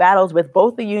series of battles with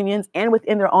both the unions and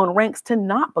within their own ranks to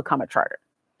not become a charter.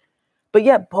 But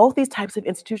yet both these types of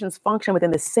institutions function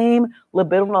within the same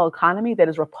libidinal economy that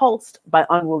is repulsed by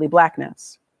unruly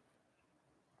Blackness.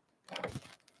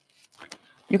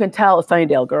 You can tell a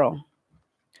Sunnydale girl.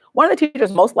 One of the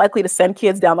teachers most likely to send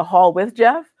kids down the hall with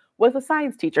Jeff was the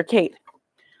science teacher, Kate,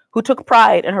 who took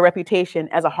pride in her reputation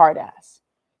as a hard ass.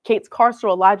 Kate's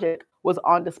carceral logic was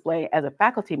on display as a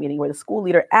faculty meeting where the school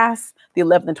leader asked the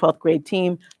 11th and 12th grade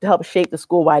team to help shape the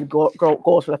school-wide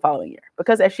goals for the following year.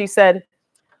 Because as she said,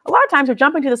 a lot of times we're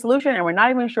jumping to the solution and we're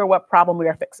not even sure what problem we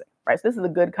are fixing, right? So this is a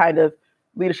good kind of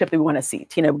leadership that we want to see.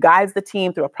 Tina guides the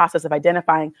team through a process of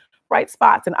identifying bright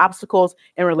spots and obstacles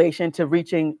in relation to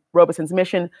reaching Robeson's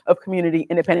mission of community,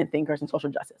 independent thinkers, and social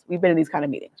justice. We've been in these kind of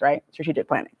meetings, right? Strategic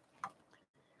planning.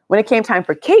 When it came time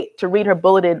for Kate to read her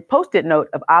bulleted Post-it note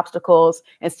of obstacles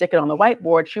and stick it on the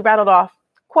whiteboard, she rattled off,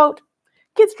 quote,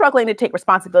 kids struggling to take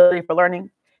responsibility for learning,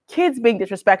 kids being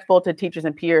disrespectful to teachers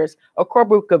and peers, a core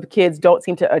group of kids don't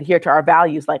seem to adhere to our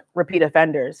values like repeat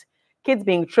offenders, kids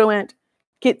being truant,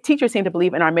 teachers seem to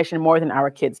believe in our mission more than our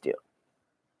kids do.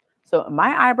 So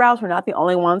my eyebrows were not the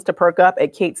only ones to perk up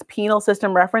at Kate's penal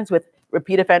system reference with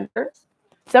repeat offenders.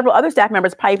 Several other staff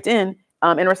members piped in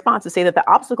response to say that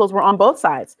the obstacles were on both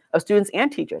sides of students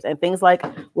and teachers, and things like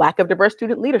lack of diverse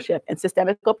student leadership and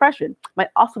systemic oppression might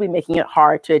also be making it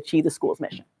hard to achieve the school's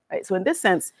mission. Right? So in this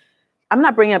sense, I'm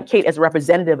not bringing up Kate as a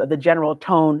representative of the general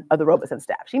tone of the Robeson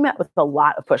staff. She met with a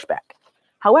lot of pushback.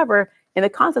 However, in the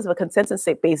context of a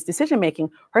consensus-based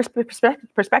decision-making, her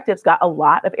perspectives got a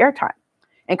lot of airtime.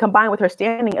 And combined with her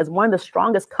standing as one of the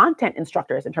strongest content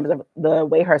instructors in terms of the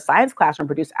way her science classroom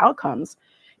produced outcomes,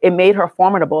 it made her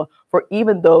formidable for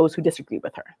even those who disagreed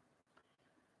with her.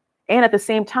 And at the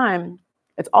same time,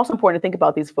 it's also important to think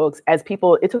about these folks as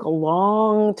people. It took a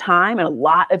long time and a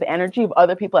lot of energy of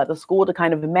other people at the school to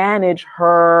kind of manage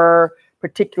her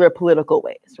particular political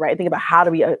ways, right? Think about how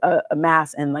do we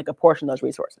amass and like apportion those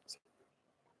resources.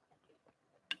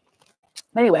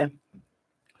 Anyway,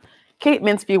 Kate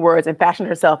minced few words and fashioned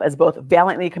herself as both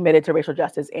valiantly committed to racial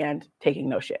justice and taking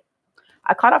no shit.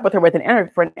 I caught up with her with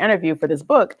for an interview for this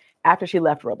book after she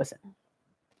left Robeson.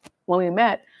 When we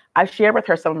met, I shared with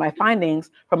her some of my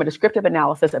findings from a descriptive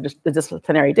analysis of the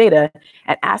disciplinary data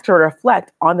and asked her to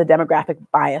reflect on the demographic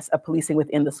bias of policing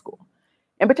within the school.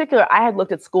 In particular, I had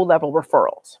looked at school level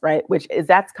referrals, right?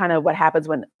 That's kind of what happens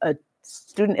when a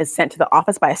student is sent to the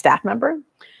office by a staff member.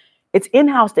 It's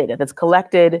in-house data that's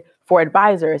collected for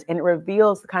advisors, and it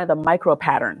reveals kind of the micro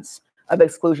patterns of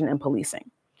exclusion and policing.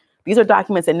 These are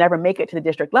documents that never make it to the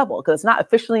district level because it's not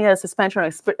officially a suspension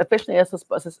or officially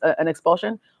an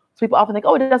expulsion. So people often think,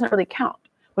 oh, it doesn't really count.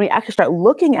 When you actually start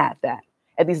looking at that,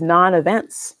 at these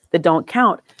non-events that don't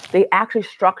count, they actually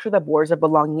structure the borders of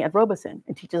belonging at Robeson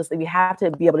and teaches us that we have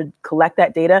to be able to collect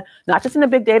that data, not just in a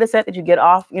big data set that you get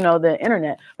off, the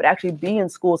internet, but actually be in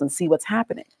schools and see what's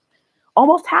happening.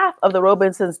 Almost half of the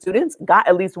Robeson students got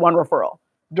at least one referral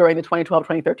during the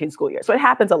 2012-2013 school year. So it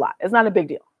happens a lot. It's not a big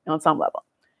deal on some level.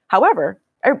 However,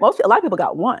 a lot of people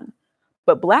got one,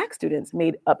 but Black students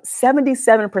made up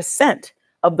 77%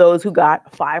 of those who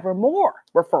got 5 or more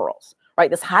referrals, right?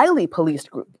 This highly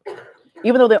policed group,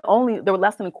 even though they were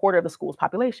less than a quarter of the school's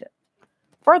population.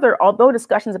 Further, although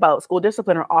discussions about school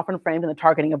discipline are often framed in the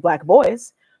targeting of Black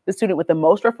boys, the student with the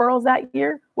most referrals that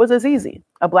year was Azizi,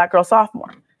 a Black girl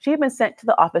sophomore. She had been sent to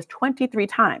the office 23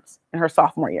 times in her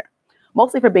sophomore year,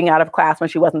 mostly for being out of class when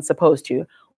she wasn't supposed to,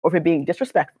 or for being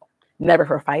disrespectful, never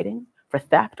for fighting, for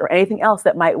theft, or anything else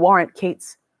that might warrant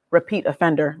Kate's repeat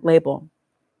offender label.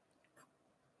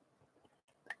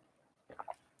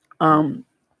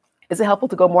 Is it helpful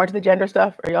to go more into the gender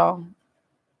stuff? Are y'all?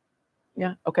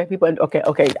 Yeah, okay, people, okay.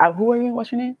 Who are you?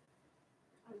 What's your name?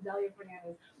 Dalia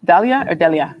Fernandez. Dalia or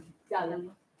Delia? Dalia.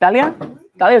 Dalia?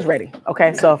 Dalia's ready.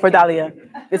 Okay, so for Dalia,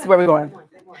 this is where we're going.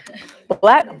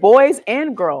 Black boys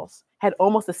and girls had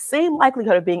almost the same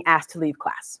likelihood of being asked to leave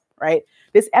class, right?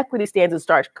 This equity stands in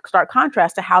stark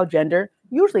contrast to how gender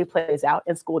usually plays out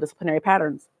in school disciplinary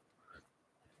patterns.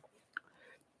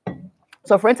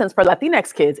 So for instance, for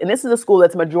Latinx kids, and this is a school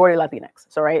that's majority Latinx,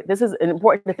 so right, this is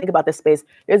important to think about this space.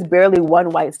 There's barely one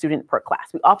white student per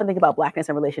class. We often think about Blackness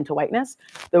in relation to whiteness.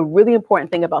 The really important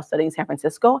thing about studying San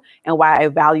Francisco and why I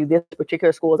value this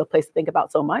particular school as a place to think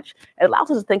about so much, it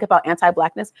allows us to think about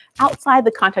anti-Blackness outside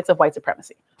the context of white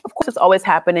supremacy. Of course, it's always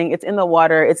happening. It's in the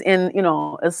water. It's in,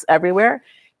 it's everywhere.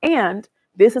 And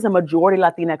this is a majority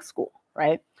Latinx school,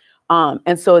 right?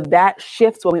 And so that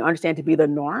shifts what we understand to be the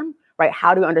norm. Right?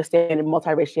 How do we understand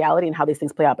multiraciality and how these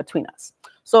things play out between us?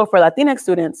 So for Latinx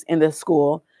students in this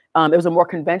school, It was a more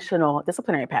conventional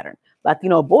disciplinary pattern.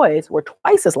 Latino boys were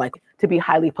twice as likely to be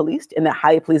highly policed in that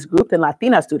highly policed group than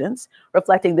Latina students,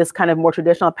 reflecting this kind of more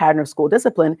traditional pattern of school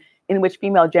discipline in which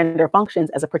female gender functions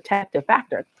as a protective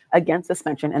factor against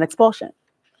suspension and expulsion.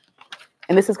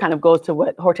 And this is kind of goes to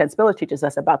what Hortense Spiller teaches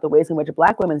us about the ways in which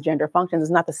Black women's gender functions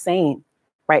is not the same,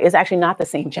 right? It's actually not the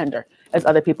same gender as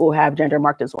other people who have gender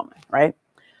marked as woman, right?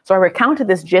 So I recounted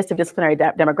this gist of disciplinary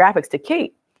demographics to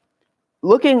Kate.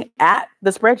 Looking at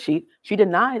the spreadsheet, she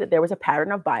denied that there was a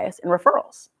pattern of bias in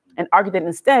referrals and argued that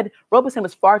instead, Robeson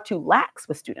was far too lax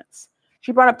with students.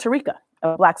 She brought up Tarika,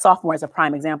 a Black sophomore, as a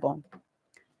prime example.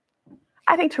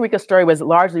 I think Tarika's story was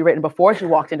largely written before she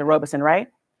walked into Robeson, right?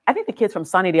 I think the kids from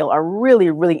Sunnydale are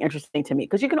really, really interesting to me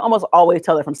because you can almost always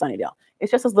tell they're from Sunnydale.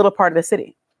 It's just this little part of the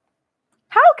city.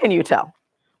 How can you tell?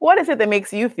 What is it that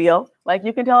makes you feel like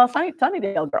you can tell a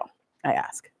Sunnydale girl? I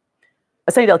ask.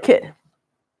 A Sunnydale kid.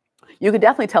 You could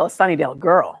definitely tell a Sunnydale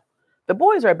girl. The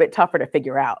boys are a bit tougher to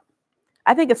figure out.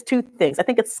 I think it's two things. I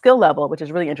think it's skill level, which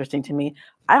is really interesting to me.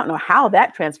 I don't know how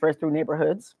that transfers through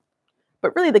neighborhoods,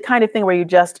 but really the kind of thing where you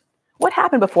just, what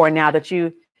happened before now that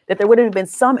there would have been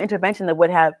some intervention that would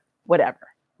have whatever,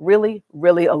 really,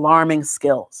 really alarming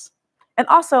skills. And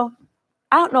also,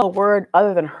 I don't know a word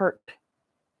other than hurt.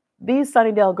 These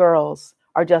Sunnydale girls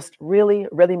are just really,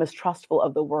 really mistrustful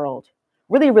of the world.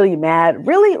 Really, really mad,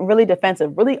 really, really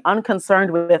defensive, really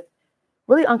unconcerned with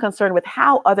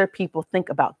how other people think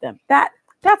about them.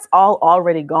 That's all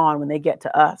already gone when they get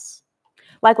to us.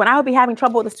 Like when I would be having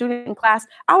trouble with a student in class,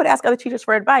 I would ask other teachers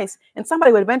for advice, and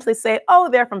somebody would eventually say, "Oh,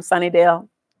 they're from Sunnydale,"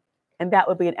 and that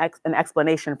would be an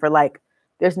explanation for like,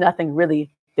 there's nothing really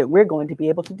that we're going to be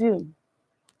able to do.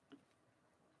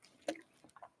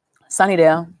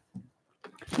 Sunnydale,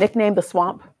 nicknamed the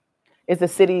Swamp, is the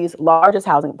city's largest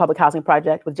public housing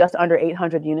project with just under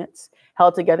 800 units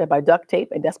held together by duct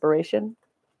tape and desperation.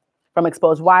 From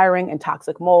exposed wiring and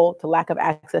toxic mold to lack of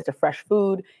access to fresh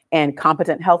food and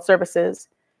competent health services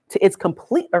to its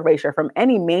complete erasure from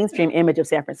any mainstream image of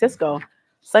San Francisco,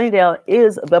 Sunnydale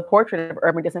is the portrait of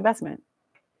urban disinvestment.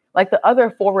 Like the other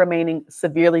 4 remaining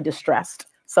severely distressed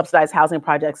subsidized housing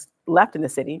projects left in the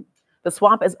city, the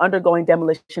Swamp is undergoing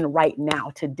demolition right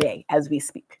now, today, as we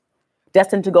speak.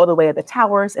 Destined to go the way of the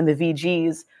towers and the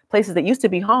VGs, places that used to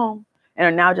be home and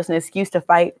are now just an excuse to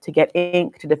fight, to get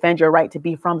ink, to defend your right to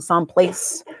be from some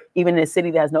place, even in a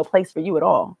city that has no place for you at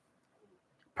all.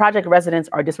 Project residents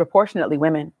are disproportionately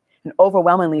women and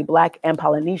overwhelmingly Black and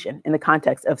Polynesian in the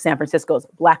context of San Francisco's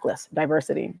Blacklist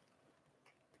diversity.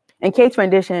 In Kate's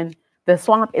rendition, the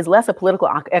Swamp is less a political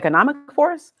economic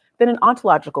force than an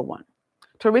ontological one.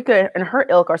 Tarika and her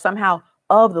ilk are somehow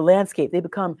of the landscape. They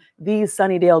become these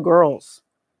Sunnydale girls.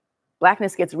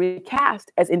 Blackness gets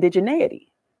recast as indigeneity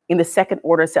in the second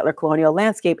order settler colonial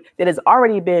landscape that has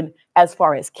already been, as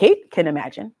far as Kate can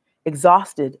imagine,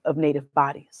 exhausted of native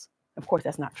bodies. Of course,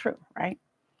 that's not true, right?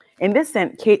 In this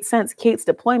sense, Kate's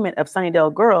deployment of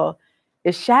Sunnydale girl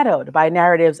is shadowed by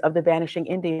narratives of the vanishing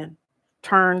Indian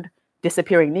turned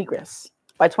disappearing negress.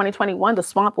 By 2021, the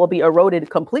Swamp will be eroded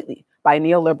completely by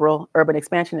neoliberal urban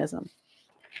expansionism.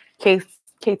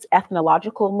 Kate's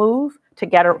ethnological move to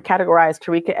categorize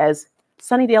Tarika as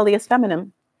Sunnydale-iest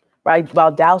feminine, right,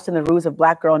 while doused in the ruse of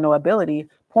Black girl knowability,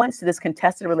 points to this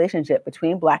contested relationship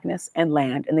between Blackness and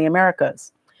land in the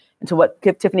Americas, and to what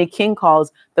Tiffany King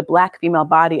calls the Black female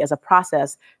body as a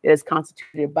process that is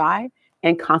constituted by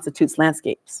and constitutes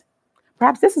landscapes.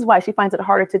 Perhaps this is why she finds it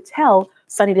harder to tell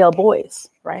Sunnydale boys,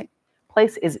 right?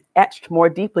 Place is etched more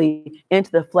deeply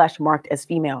into the flesh marked as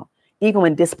female, even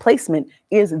when displacement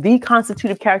is the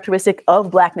constitutive characteristic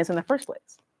of Blackness in the first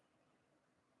place.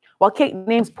 While Kate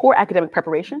names poor academic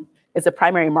preparation as the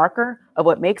primary marker of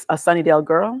what makes a Sunnydale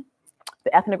girl,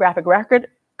 the ethnographic record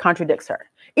contradicts her.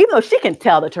 Even though she can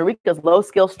tell that Tarika's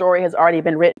low-skill story has already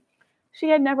been written, she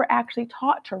had never actually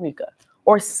taught Tarika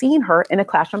or seen her in a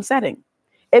classroom setting.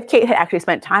 If Kate had actually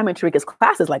spent time in Tarika's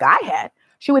classes like I had,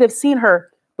 she would have seen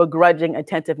her begrudging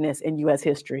attentiveness in U.S.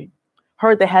 history,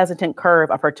 heard the hesitant curve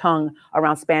of her tongue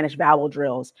around Spanish vowel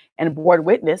drills, and bore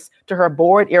witness to her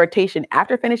bored irritation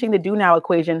after finishing the do-now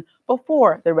equation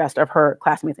before the rest of her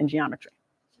classmates in geometry.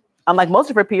 Unlike most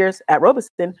of her peers at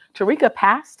Robeson, Tarika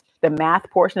passed the math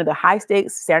portion of the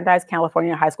high-stakes Standardized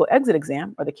California High School Exit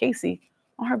Exam, or the CASE,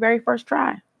 on her very first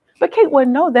try. But Kate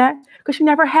wouldn't know that because she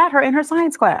never had her in her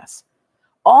science class.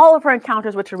 All of her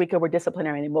encounters with Tarika were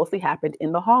disciplinary, and they mostly happened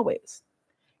in the hallways.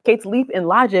 Kate's leap in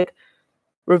logic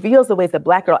reveals the ways that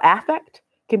Black girl affect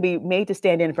can be made to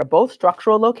stand in for both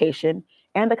structural location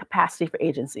and the capacity for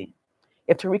agency.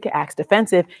 If Tarika acts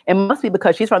defensive, it must be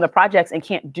because she's from the projects and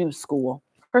can't do school.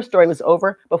 Her story was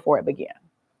over before it began.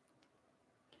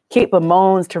 Kate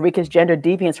bemoans Tarika's gender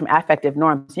deviance from affective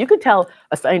norms. You could tell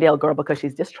a Sunnydale girl because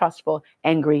she's distrustful,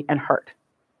 angry, and hurt.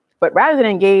 But rather than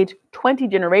engage 20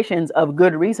 generations of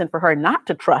good reason for her not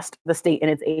to trust the state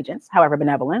and its agents, however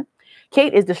benevolent,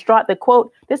 Kate is distraught that,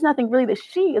 quote, there's nothing really that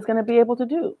she is going to be able to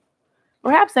do.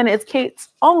 Perhaps then it's Kate's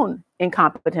own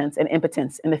incompetence and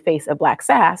impotence in the face of Black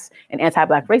sass and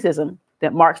anti-Black racism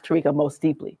that marks Tarika most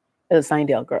deeply as a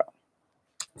Sunnydale girl.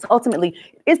 So ultimately,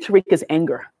 it's Tarika's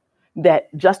anger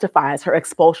that justifies her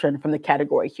expulsion from the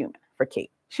category human for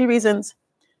Kate. She reasons,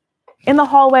 in the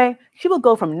hallway, she will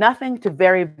go from nothing to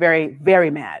very, very, very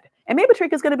mad. And maybe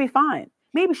Tarika's going to be fine.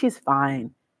 Maybe she's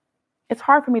fine. It's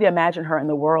hard for me to imagine her in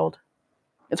the world.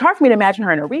 It's hard for me to imagine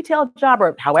her in a retail job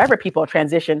or however people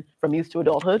transition from youth to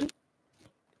adulthood.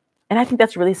 And I think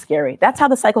that's really scary. That's how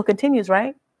the cycle continues,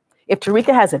 right? If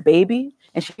Tarika has a baby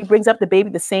and she brings up the baby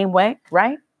the same way,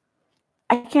 right?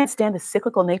 I can't stand the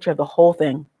cyclical nature of the whole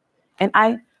thing. And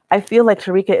I feel like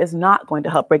Tarika is not going to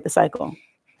help break the cycle.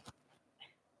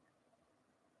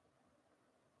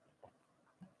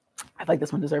 I feel like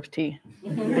this one deserves tea.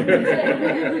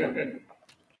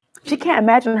 She can't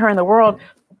imagine her in the world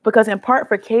because in part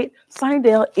for Kate,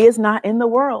 Sunnydale is not in the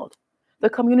world. The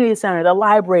community center, the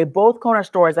library, both corner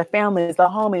stores, the families, the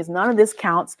homies, none of this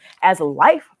counts as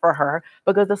life for her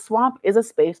because the swamp is a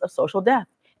space of social death,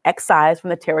 excised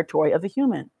from the territory of the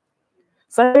human.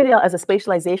 Sunnydale as a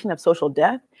spatialization of social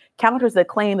death counters the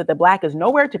claim that the Black is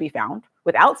nowhere to be found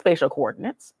without spatial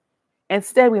coordinates.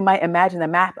 Instead, we might imagine the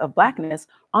map of Blackness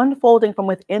unfolding from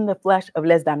within the flesh of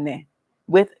Les Damnés,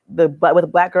 with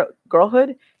Black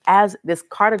girlhood as this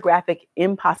cartographic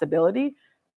impossibility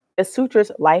that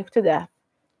sutures life to death,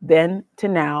 then to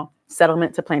now,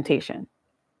 settlement to plantation.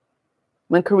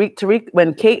 When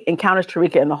Kate encounters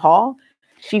Tarika in the hall,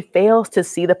 she fails to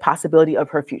see the possibility of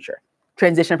her future,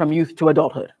 transition from youth to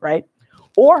adulthood, right?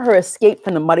 Or her escape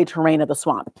from the muddy terrain of the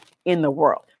swamp in the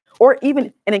world, or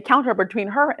even an encounter between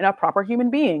her and a proper human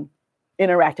being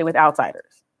interacting with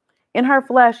outsiders. In her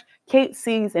flesh, Kate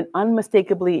sees an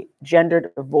unmistakably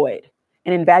gendered void,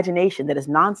 an invagination that is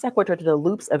non sequitur to the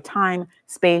loops of time,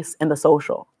 space, and the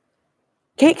social.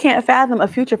 Kate can't fathom a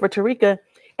future for Tarika,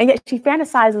 and yet she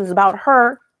fantasizes about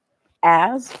her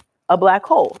as a Black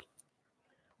hole,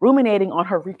 ruminating on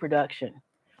her reproduction,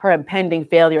 her impending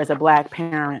failure as a Black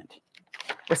parent,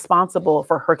 responsible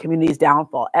for her community's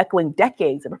downfall, echoing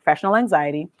decades of professional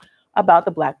anxiety about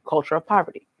the Black culture of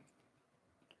poverty.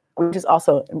 Which is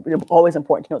also always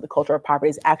important to note the culture of poverty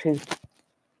is actually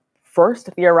first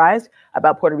theorized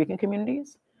about Puerto Rican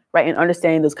communities, right? And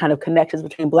understanding those kind of connections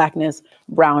between Blackness,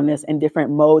 brownness, and different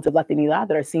modes of Latinidad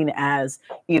that are seen as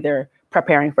either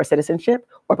preparing for citizenship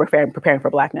or preparing for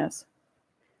Blackness.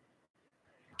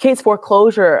 Kate's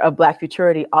foreclosure of Black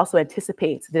futurity also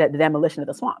anticipates the demolition of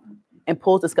the swamp and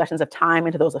pulls discussions of time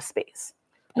into those of space.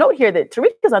 Note here that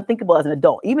Tarika is unthinkable as an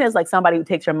adult, even as like somebody who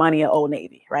takes your money at Old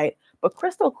Navy, right? But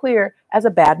crystal clear as a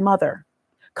bad mother.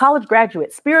 College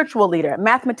graduate, spiritual leader,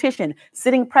 mathematician,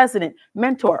 sitting president,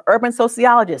 mentor, urban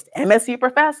sociologist, MSc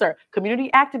professor, community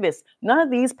activist. None of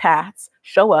these paths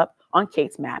show up on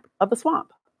Kate's map of the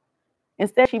swamp.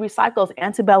 Instead, she recycles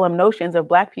antebellum notions of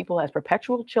Black people as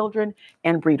perpetual children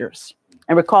and breeders,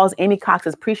 and recalls Amy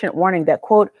Cox's prescient warning that,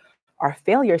 quote, our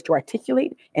failures to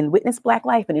articulate and witness Black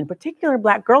life, and in particular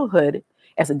Black girlhood,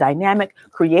 as a dynamic,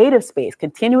 creative space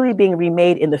continually being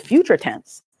remade in the future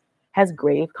tense, has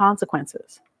grave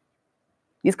consequences.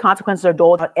 These consequences are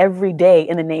doled out every day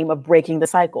in the name of breaking the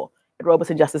cycle at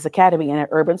Robeson Justice Academy and at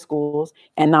urban schools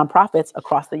and nonprofits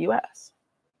across the US.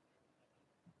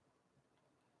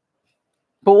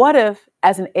 But what if,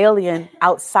 as an alien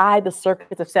outside the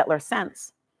circuits of settler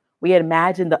sense, we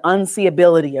imagine the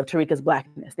unseeability of Tarika's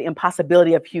Blackness, the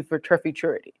impossibility of her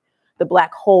futurity, the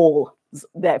Black holes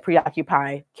that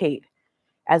preoccupy Kate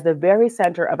as the very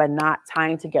center of a knot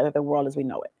tying together the world as we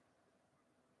know it.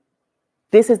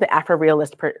 This is the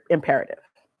Afro-realist imperative,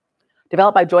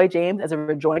 developed by Joy James as a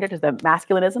rejoinder to the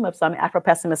masculinism of some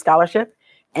Afro-pessimist scholarship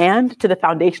and to the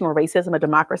foundational racism of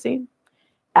democracy.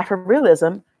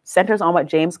 Afro-realism centers on what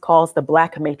James calls the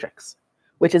Black matrix,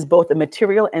 which is both a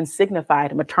material and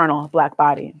signified maternal Black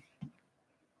body.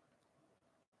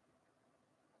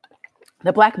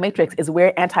 The Black matrix is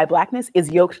where anti-Blackness is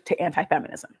yoked to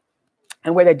anti-feminism,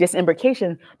 and where the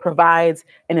disembarkation provides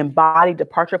an embodied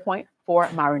departure point for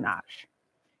Marronage.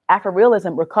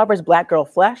 Afro-realism recovers Black girl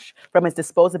flesh from its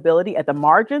disposability at the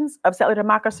margins of settler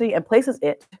democracy and places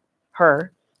it,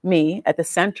 her, me, at the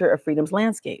center of freedom's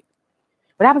landscape.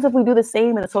 What happens if we do the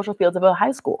same in the social fields of a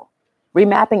high school,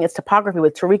 remapping its topography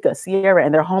with Tarika, Sierra,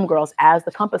 and their homegirls as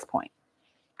the compass point?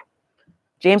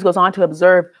 James goes on to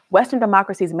observe Western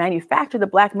democracies manufacture the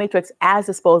Black matrix as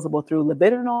disposable through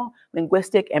libidinal,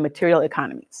 linguistic, and material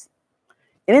economies.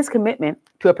 In his commitment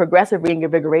to a progressive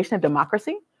reinvigoration of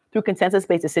democracy through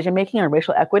consensus-based decision-making and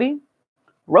racial equity,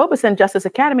 Robeson Justice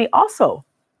Academy also,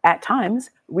 at times,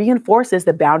 reinforces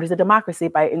the boundaries of democracy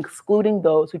by excluding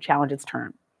those who challenge its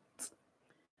terms.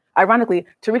 Ironically,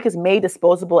 Tariq is made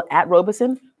disposable at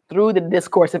Robeson through the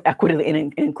discourse of equity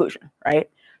and inclusion, right?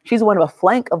 She's one of a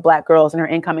flank of Black girls in her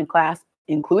incoming class,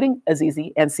 including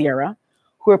Azizi and Sierra,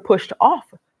 who are pushed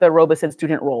off the Robeson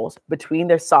student roles between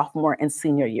their sophomore and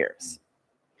senior years.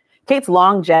 Kate's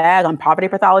long jag on poverty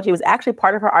pathology was actually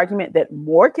part of her argument that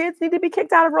more kids need to be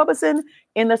kicked out of Robeson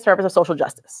in the service of social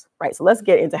justice, right? So let's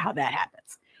get into how that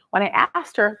happens. When I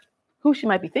asked her who she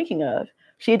might be thinking of,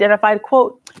 she identified,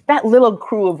 quote, that little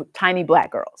crew of tiny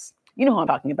Black girls. You know who I'm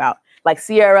talking about, like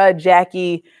Sierra,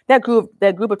 Jackie, that group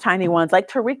of tiny ones, like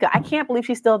Tarika. I can't believe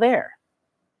she's still there.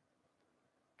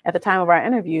 At the time of our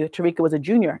interview, Tarika was a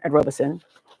junior at Robeson,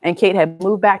 and Kate had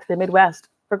moved back to the Midwest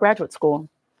for graduate school.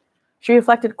 She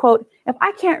reflected, quote, if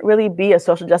I can't really be a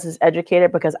social justice educator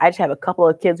because I just have a couple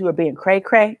of kids who are being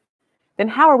cray-cray, then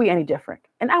how are we any different?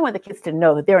 And I want the kids to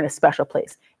know that they're in a special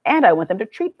place, and I want them to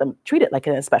treat it like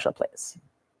in a special place.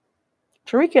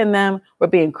 Tarika and them were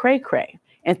being cray-cray,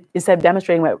 and instead of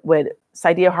demonstrating what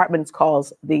Saidiya Hartman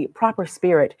calls the proper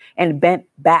spirit and bent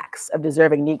backs of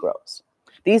deserving Negroes.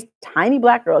 These tiny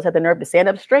Black girls had the nerve to stand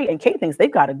up straight, and Kate thinks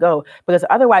they've got to go because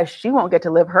otherwise she won't get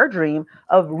to live her dream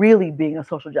of really being a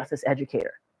social justice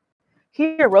educator.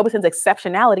 Here, Robeson's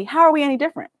exceptionality, how are we any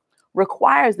different?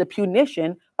 Requires the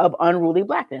punition of unruly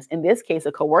Blackness, in this case,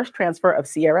 a coerced transfer of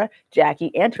Sierra,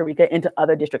 Jackie, and Tarika into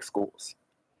other district schools.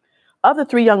 Of the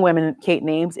three young women Kate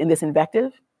names in this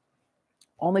invective,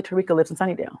 only Tarika lives in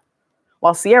Sunnydale,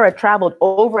 while Sierra traveled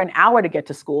over an hour to get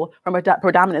to school from a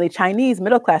predominantly Chinese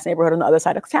middle-class neighborhood on the other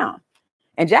side of town.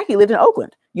 And Jackie lived in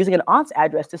Oakland, using an aunt's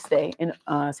address to stay in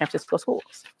San Francisco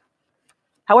schools.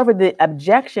 However, the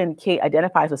objection Kate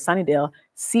identifies with Sunnydale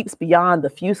seeps beyond the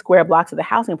few square blocks of the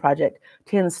housing project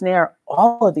to ensnare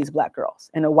all of these Black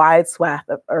girls in a wide swath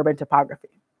of urban topography.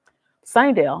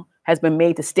 Sunnydale has been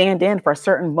made to stand in for a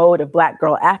certain mode of Black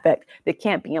girl affect that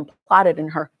can't be imploded in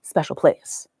her special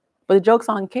place. But the joke's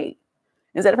on Kate.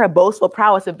 Instead of her boastful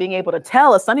prowess of being able to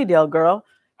tell a Sunnydale girl,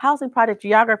 housing project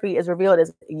geography is revealed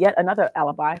as yet another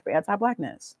alibi for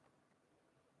anti-Blackness.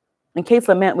 In Kate's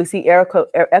lament, we see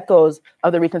echoes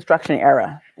of the Reconstruction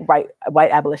era, white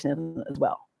abolitionism as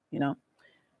well, you know,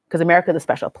 because America is a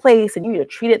special place and you need to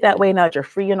treat it that way now that you're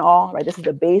free and all, right? This is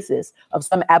the basis of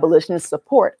some abolitionist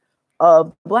support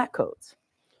of Black codes.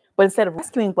 But instead of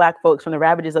rescuing Black folks from the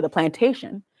ravages of the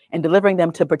plantation and delivering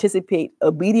them to participate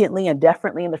obediently and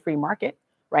deferently in the free market,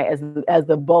 right, as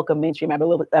the bulk of mainstream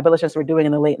abolitionists were doing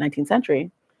in the late 19th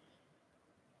century,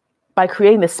 by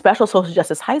creating this special social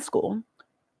justice high school,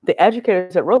 the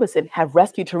educators at Robeson have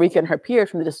rescued Tarika and her peers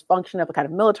from the dysfunction of a kind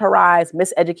of militarized,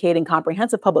 miseducating,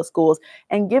 comprehensive public schools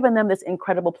and given them this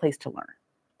incredible place to learn.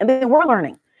 And they were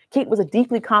learning. Kate was a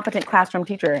deeply competent classroom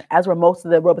teacher, as were most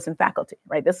of the Robeson faculty,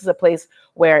 right? This is a place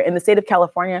where in the state of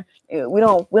California, we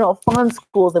don't fund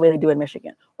schools the way they do in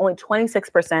Michigan. Only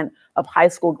 26% of high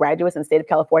school graduates in the state of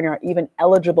California are even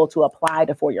eligible to apply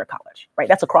to four-year college, right?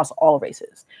 That's across all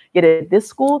races. Yet at this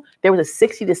school, there was a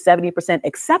 60 to 70%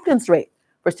 acceptance rate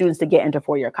for students to get into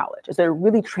four-year college. So they're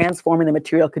really transforming the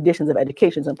material conditions of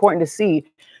education. It's important to see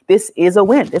this is a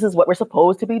win. This is what we're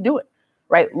supposed to be doing.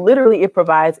 Right? Literally, it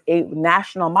provides a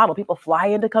national model. People fly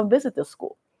in to come visit this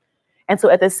school. And so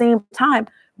at the same time,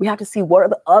 we have to see what are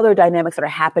the other dynamics that are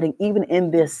happening even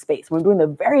in this space. We're doing the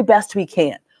very best we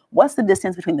can. What's the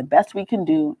distance between the best we can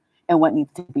do and what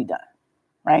needs to be done,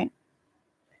 right?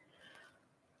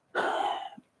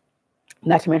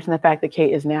 Not to mention the fact that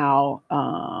Kate is now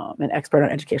an expert on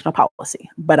educational policy,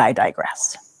 but I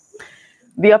digress.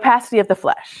 The opacity of the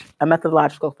flesh, a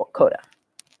methodological coda.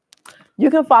 You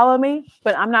can follow me,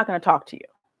 but I'm not going to talk to you.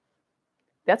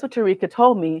 That's what Tarika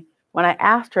told me when I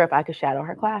asked her if I could shadow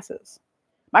her classes.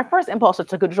 My first impulse was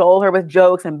to cajole her with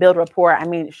jokes and build rapport. I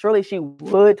mean, surely she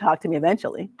would talk to me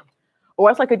eventually. Or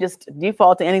else I could just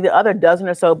default to any of the other dozen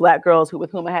or so Black girls with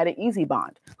whom I had an easy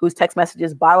bond, whose text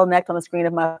messages bottlenecked on the screen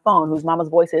of my phone, whose mama's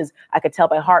voices I could tell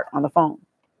by heart on the phone.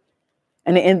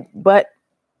 But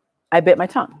I bit my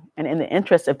tongue. And in the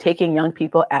interest of taking young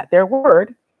people at their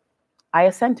word, I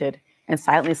assented and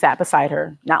silently sat beside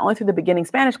her, not only through the beginning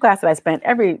Spanish class that I spent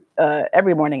every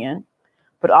morning in,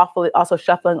 but also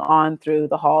shuffling on through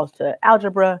the halls to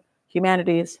algebra,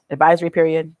 humanities, advisory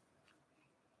period.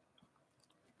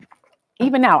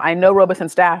 Even now, I know Robeson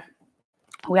staff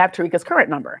who have Tarika's current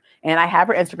number, and I have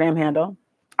her Instagram handle,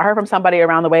 I heard from somebody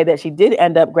around the way that she did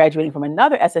end up graduating from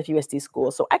another SFUSD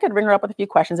school. So I could ring her up with a few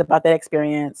questions about that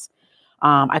experience.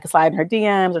 I could slide in her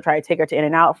DMs or try to take her to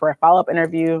In-N-Out for a follow-up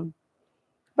interview,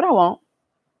 but I won't.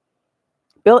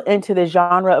 Built into the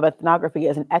genre of ethnography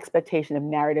is an expectation of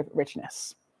narrative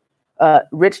richness, a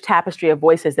rich tapestry of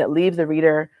voices that leaves the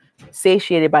reader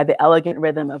satiated by the elegant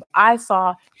rhythm of I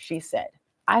saw, she said.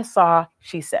 I saw,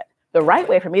 she said. The right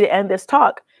way for me to end this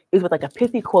talk is with like a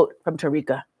pithy quote from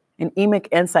Tarika, an emic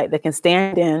insight that can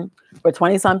stand in for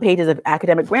 20-some pages of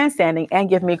academic grandstanding and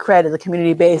give me credit as a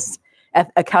community-based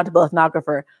accountable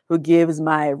ethnographer who gives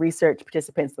my research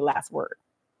participants the last word.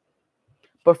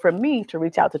 But for me to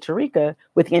reach out to Tarika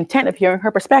with the intent of hearing her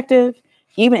perspective,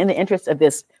 even in the interest of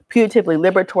this putatively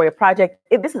liberatory project,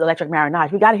 if this is Electric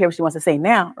Marronage, we got to hear what she wants to say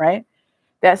now, right?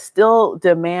 That still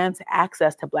demands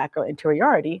access to Black girl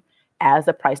interiority as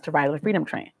the price to ride on the freedom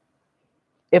train.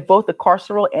 If both the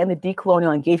carceral and the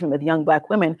decolonial engagement with young Black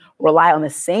women rely on the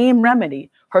same remedy,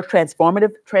 her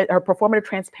performative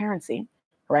transparency,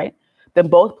 right? Then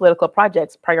both political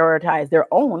projects prioritize their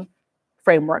own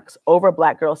frameworks over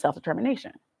Black girl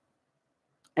self-determination.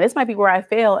 And this might be where I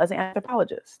fail as an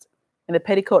anthropologist, and the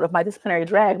petticoat of my disciplinary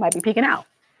drag might be peeking out.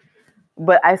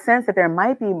 But I sense that there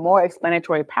might be more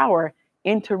explanatory power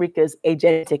in Tarika's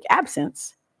agentic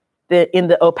absence in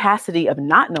the opacity of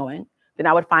not knowing than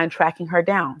I would find tracking her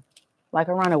down like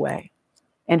a runaway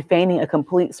and feigning a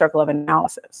complete circle of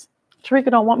analysis.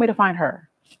 Tarika don't want me to find her.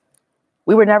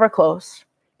 We were never close.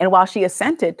 And while she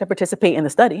assented to participate in the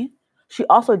study, she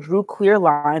also drew clear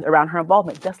lines around her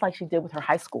involvement, just like she did with her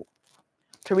high school.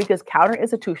 Tarika's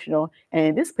counter-institutional, and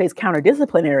in this case,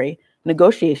 counter-disciplinary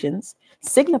negotiations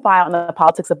signify on the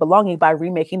politics of belonging by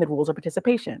remaking the rules of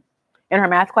participation. In her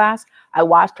math class, I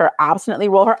watched her obstinately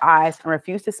roll her eyes and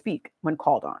refuse to speak when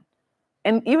called on.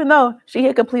 And even though she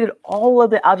had completed all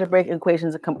of the algebraic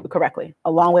equations correctly,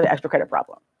 along with the extra credit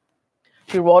problem,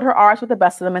 she rolled her R's with the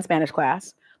best of them in Spanish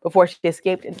class before she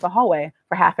escaped into the hallway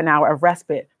for half an hour of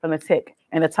respite from the tick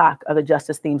and the talk of the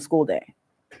justice-themed school day.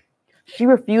 She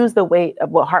refused the weight of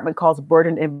what Hartman calls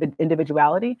burdened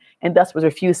individuality and thus was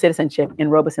refused citizenship in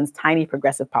Robeson's tiny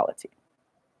progressive polity.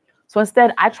 So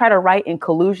instead, I try to write in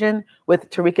collusion with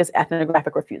Tarika's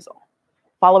ethnographic refusal,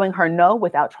 following her no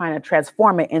without trying to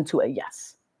transform it into a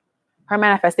yes. Her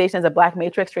manifestation as a Black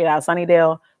matrix straight out of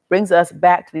Sunnydale brings us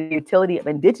back to the utility of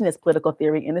indigenous political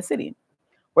theory in the city,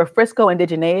 where Frisco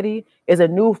indigeneity is a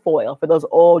new foil for those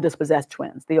old dispossessed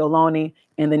twins, the Ohlone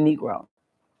and the Negro.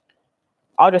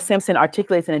 Audra Simpson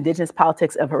articulates an indigenous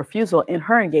politics of her refusal in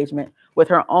her engagement with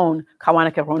her own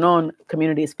Kawanaka Ronon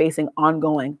communities facing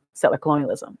ongoing settler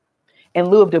colonialism. In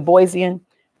lieu of Du Boisian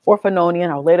or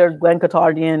Fanonian or later Glenn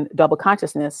Cattardian double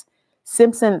consciousness,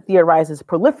 Simpson theorizes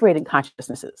proliferating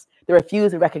consciousnesses that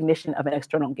refuse the recognition of an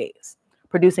external gaze,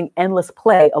 producing endless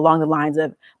play along the lines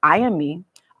of I am me,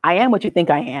 I am what you think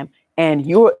I am, and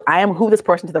I am who this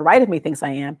person to the right of me thinks I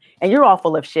am, and you're all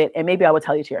full of shit, and maybe I will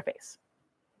tell you to your face.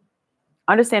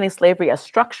 Understanding slavery as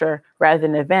structure rather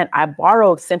than an event, I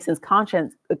borrowed Simpson's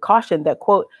caution that,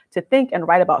 quote, to think and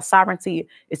write about sovereignty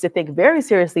is to think very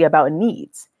seriously about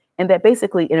needs, and that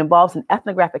basically it involves an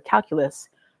ethnographic calculus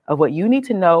of what you need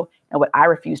to know and what I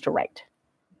refuse to write.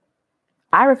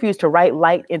 I refuse to write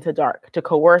light into dark, to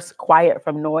coerce quiet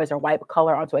from noise or wipe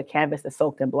color onto a canvas that's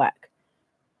soaked in black.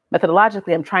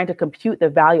 Methodologically, I'm trying to compute the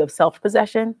value of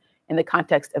self-possession in the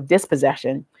context of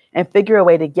dispossession and figure a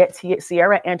way to get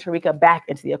Sierra and Tarika back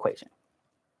into the equation.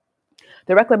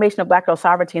 The reclamation of Black girl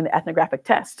sovereignty in the ethnographic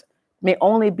test may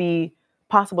only be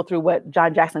possible through what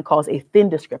John Jackson calls a thin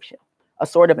description, a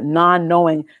sort of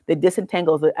non-knowing that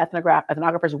disentangles the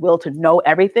ethnographer's will to know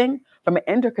everything from an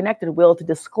interconnected will to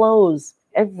disclose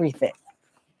everything.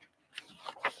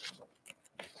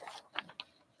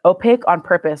 Opaque on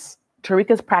purpose,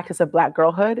 Tarika's practice of Black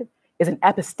girlhood is an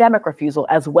epistemic refusal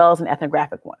as well as an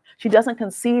ethnographic one. She doesn't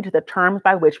concede to the terms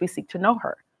by which we seek to know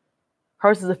her.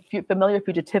 Hers is a familiar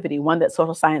fugitivity, one that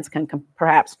social science can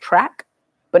perhaps track,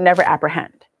 but never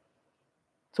apprehend.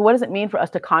 So what does it mean for us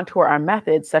to contour our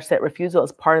methods such that refusal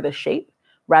is part of the shape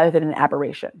rather than an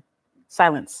aberration?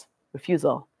 Silence,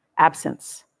 refusal,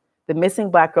 absence. The missing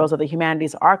Black girls of the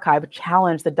humanities archive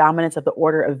challenge the dominance of the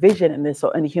order of vision in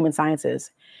the human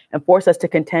sciences and force us to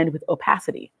contend with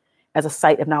opacity as a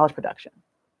site of knowledge production.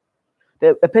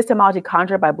 The epistemology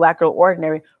conjured by Black girl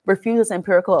ordinary refuses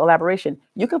empirical elaboration.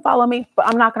 You can follow me, but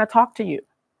I'm not going to talk to you.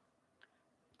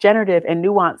 Generative and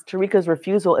nuanced, Tarika's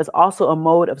refusal is also a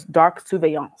mode of dark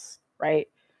surveillance, right?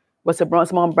 What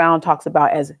Simone Brown talks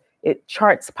about as it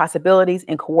charts possibilities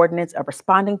and coordinates of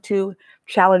responding to,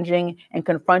 challenging, and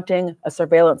confronting a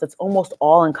surveillance that's almost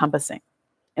all-encompassing.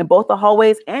 in both the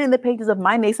hallways and in the pages of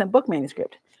my nascent book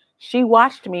manuscript. She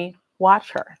watched me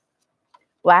watch her.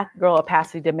 Black girl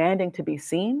opacity demanding to be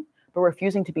seen, but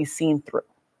refusing to be seen through.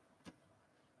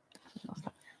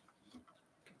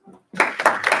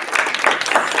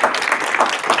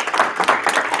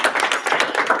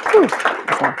 Whew,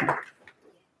 that's long time.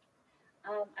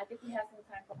 I think we have some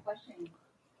time for questions.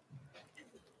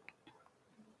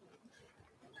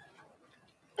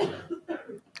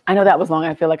 I know that was long.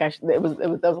 I feel like there was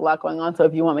a lot going on. So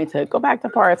if you want me to go back to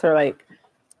parts or like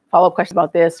follow-up questions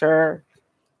about this, or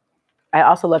I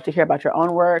also love to hear about your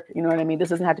own work. You know what I mean? This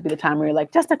doesn't have to be the time where you're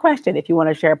like, just a question. If you want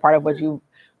to share part of what you've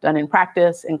done in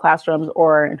practice, in classrooms,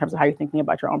 or in terms of how you're thinking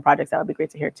about your own projects, that would be great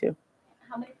to hear too.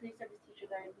 How many pre-service teachers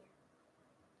are in here?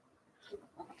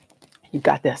 You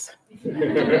got this. I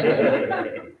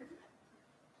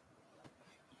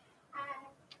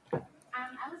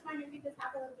was wondering if you could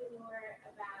talk a little bit more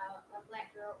about a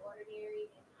Black Girl Ordinary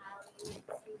and how you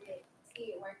see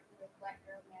it working with Black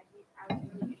Girl Magic. I was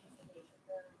really interested in the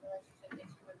relationship that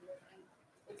you were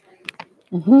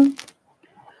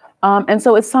building. And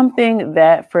so it's something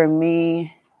that for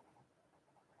me,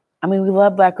 I mean, we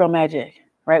love Black Girl Magic,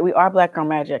 right? We are Black Girl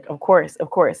Magic, of course.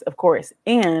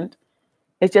 And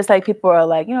it's just like people are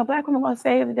like, you know, Black women want to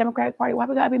save the Democratic Party. Why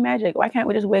we gotta be magic? Why can't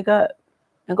we just wake up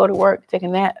and go to work, take a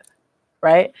nap,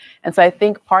 right? And so I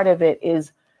think part of it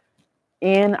is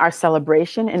in our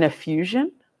celebration and a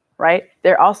fusion, right?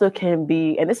 There also can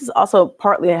be, and this is also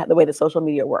partly the way that social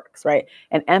media works, right?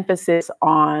 An emphasis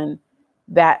on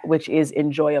that which is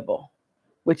enjoyable,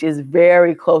 which is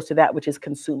very close to that which is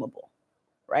consumable,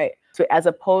 right? So as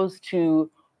opposed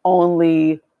to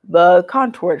only the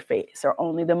contoured face or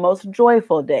only the most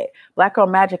joyful day, Black Girl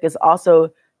Magic is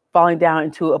also falling down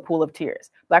into a pool of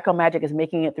tears. Black Girl Magic is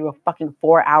making it through a fucking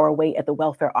 4-hour wait at the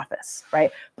welfare office,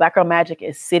 right? Black Girl Magic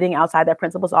is sitting outside that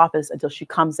principal's office until she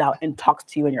comes out and talks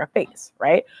to you in your face,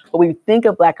 right? But we think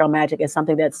of Black Girl Magic as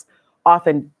something that's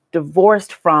often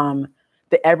divorced from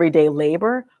the everyday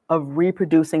labor of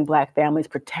reproducing Black families,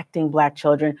 protecting Black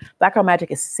children. Black Girl Magic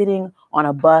is sitting on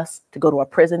a bus to go to a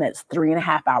prison that's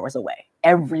 3.5 hours away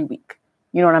every week.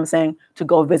 You know what I'm saying? To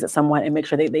go visit someone and make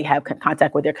sure they have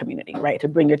contact with their community, right? To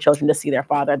bring your children to see their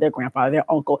father, their grandfather,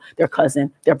 their uncle, their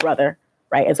cousin, their brother,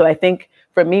 right? And so I think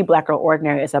for me, Black Girl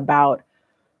Ordinary is about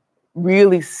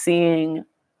really seeing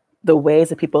the ways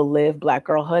that people live Black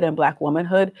girlhood and Black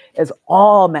womanhood as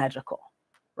all magical,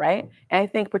 right? And I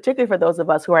think particularly for those of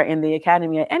us who are in the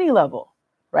academy at any level,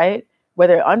 right?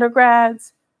 Whether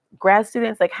undergrads, grad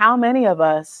students, like how many of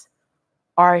us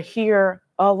are here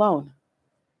alone?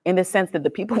 In the sense that the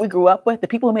people we grew up with, the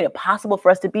people who made it possible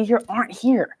for us to be here aren't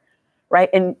here, right?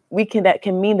 And that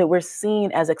can mean that we're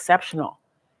seen as exceptional,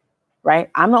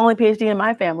 right? I'm the only PhD in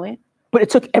my family, but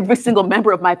it took every single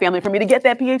member of my family for me to get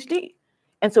that PhD.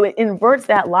 And so it inverts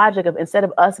that logic of instead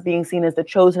of us being seen as the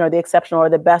chosen or the exceptional or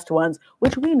the best ones,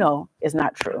 which we know is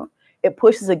not true, it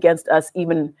pushes against us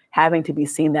even having to be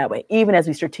seen that way, even as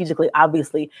we strategically,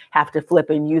 obviously, have to flip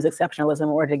and use exceptionalism in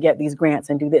order to get these grants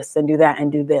and do this and do that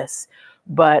and do this.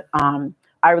 But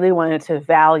I really wanted to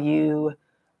value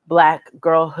Black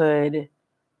girlhood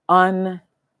unmodified,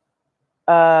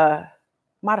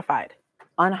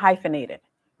 unhyphenated,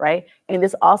 right? And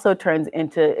this also turns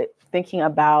into thinking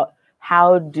about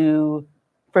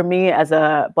for me as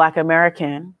a Black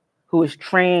American who was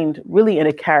trained really in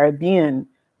a Caribbean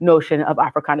notion of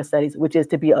Africana studies, which is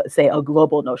to be, say, a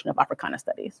global notion of Africana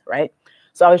studies, right?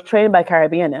 So I was trained by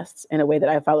Caribbeanists in a way that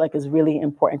I felt like is really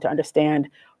important to understand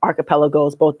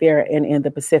archipelagos, both there and in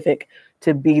the Pacific,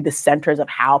 to be the centers of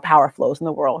how power flows in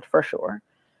the world, for sure.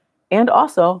 And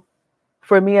also,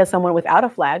 for me as someone without a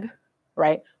flag,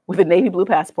 right, with a navy blue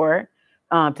passport,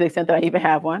 to the extent that I even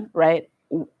have one, right,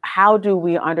 how do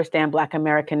we understand Black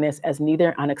Americanness as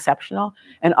neither unexceptional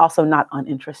and also not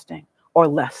uninteresting or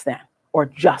less than or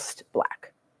just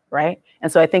Black, right? And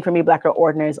so I think for me, Black Girl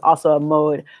Ordinary is also a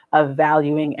mode of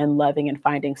valuing and loving and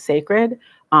finding sacred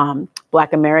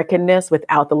Black Americanness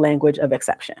without the language of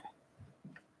exception.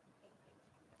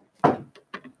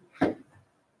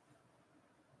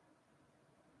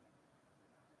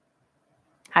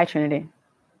 Hi, Trinity.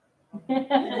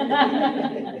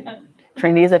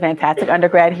 Trinity is a fantastic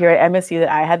undergrad here at MSU that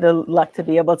I had the luck to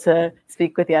be able to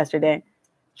speak with yesterday.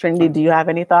 Trinity, do you have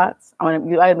any thoughts? You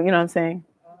know what I'm saying?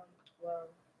 Well,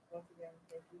 once again,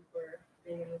 thank you for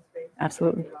being in this space.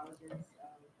 Absolutely. I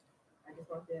just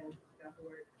want to get out to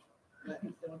work, but I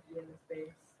still want to be in this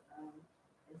space.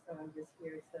 And so I'm just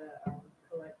here to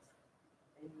collect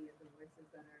any of the voices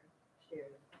that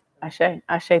are shared.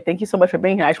 Ashe, thank you so much for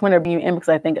being here. I just want to bring you in because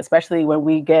I think especially when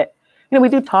we get we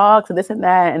do talks and this and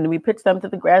that, and we pitch them to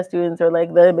the grad students or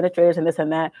like the administrators and this and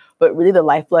that. But really the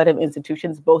lifeblood of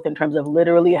institutions, both in terms of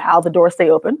literally how the doors stay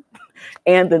open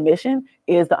and the mission,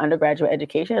 is the undergraduate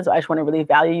education. And so I just want to really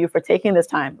value you for taking this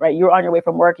time, right? You're on your way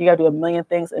from work. You got to do a million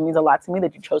things. It means a lot to me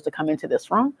that you chose to come into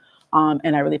this room.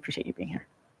 And I really appreciate you being here.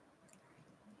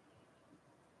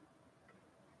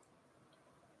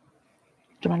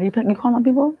 Jamani, you calling on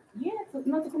people? Yeah, so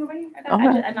no, it's already. I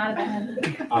Okay. nodded my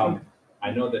head. I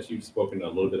know that you've spoken a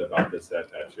little bit about this at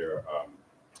your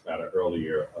at an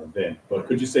earlier event, but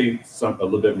could you say a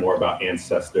little bit more about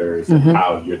ancestors and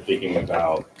how you're thinking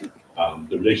about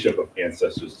the relationship of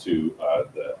ancestors to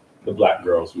the Black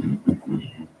girls who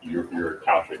you're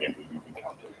encountering and who you've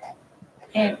encountered?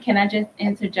 And can I just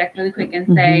interject really quick and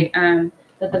say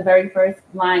that the very first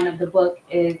line of the book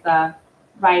is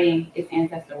writing is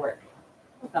ancestor work.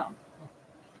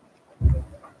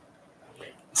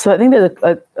 So I think there's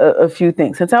a few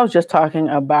things. Since I was just talking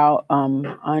about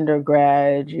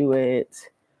undergraduate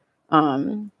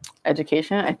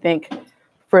education, I think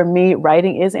for me,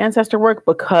 writing is ancestor work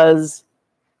because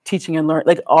teaching and learning,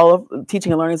 like all of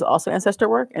teaching and learning is also ancestor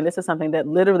work. And this is something that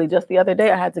literally just the other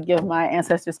day I had to give my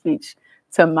ancestor speech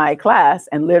to my class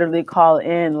and literally call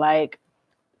in like,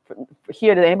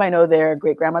 here, does anybody know their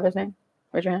great grandmother's name?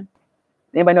 Raise your hand.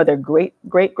 Anybody know their great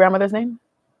grandmother's name?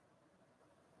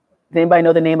 Does anybody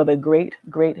know the name of a great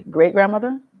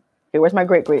grandmother? Okay, where's my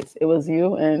greats? It was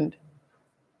you and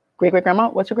great grandma.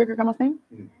 What's your great grandma's name?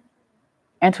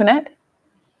 Antoinette.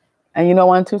 And you know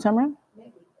one too, Tamara?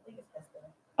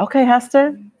 Okay,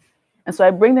 Hester. And so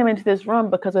I bring them into this room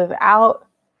because without,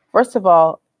 first of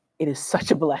all, it is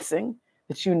such a blessing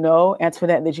that you know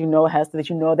Antoinette, that you know Hester, that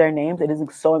you know their names. It is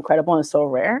so incredible and so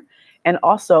rare. And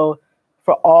also,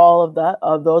 for all of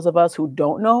those of us who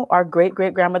don't know our great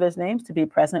grandmother's names, to be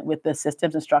present with the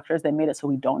systems and structures that made it so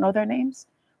we don't know their names,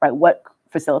 right? What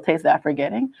facilitates that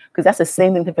forgetting? Because that's the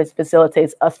same thing that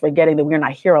facilitates us forgetting that we're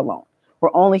not here alone.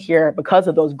 We're only here because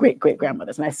of those great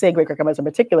grandmothers. And I say great grandmothers in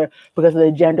particular because of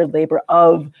the gendered labor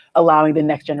of allowing the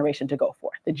next generation to go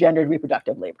forth, the gendered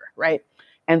reproductive labor, right?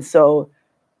 And so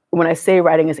when I say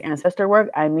writing is ancestor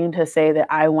work, I mean to say that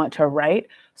I want to write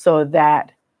so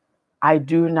that I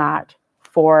do not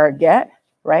forget,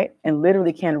 right? And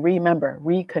literally can remember,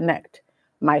 reconnect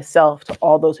myself to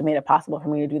all those who made it possible for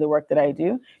me to do the work that I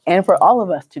do and for all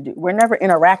of us to do. We're never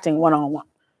interacting one-on-one,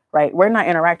 right? We're not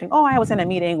interacting, oh, I was in a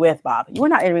meeting with Bob. You were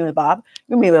not in a meeting with Bob.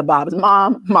 You're meeting with Bob's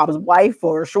mom, Bob's wife,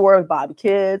 for sure, with Bob's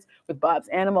kids, with Bob's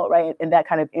animal, right? And that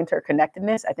kind of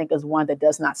interconnectedness, I think, is one that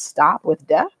does not stop with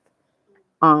death.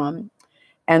 And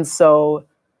so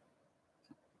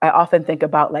I often think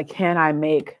about, like, can I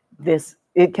make this,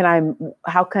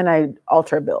 how can I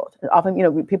altar build? And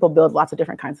often, people build lots of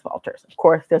different kinds of altars. Of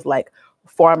course, there's like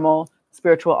formal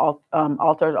spiritual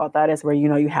altars, that is where,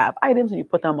 you have items and you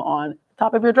put them on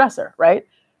top of your dresser, right?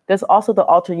 There's also the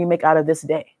altar you make out of this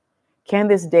day. Can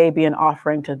this day be an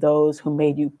offering to those who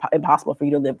made you impossible for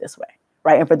you to live this way,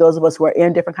 right? And for those of us who are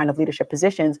in different kind of leadership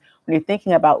positions, when you're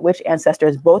thinking about which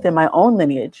ancestors, both in my own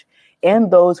lineage and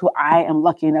those who I am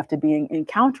lucky enough to be in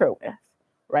encounter with,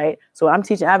 right? So I'm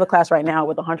teaching, I have a class right now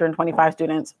with 125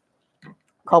 students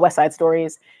called West Side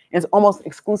Stories. And it's almost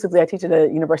exclusively, I teach at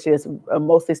a university that's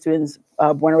mostly students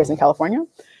born and raised in California.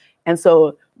 And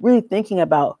so really thinking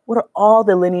about what are all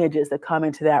the lineages that come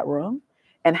into that room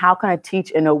and how can I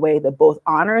teach in a way that both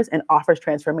honors and offers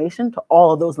transformation to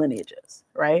all of those lineages,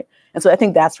 right? And so I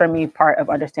think that's for me part of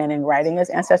understanding writing as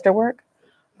ancestor work.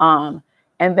 And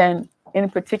then in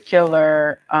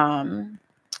particular,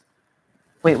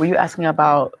 wait, were you asking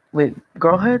about with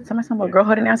girlhood? Somebody talking about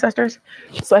girlhood and ancestors?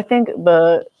 So I think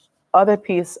the other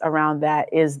piece around that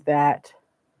is that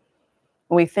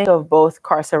when we think of both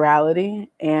carcerality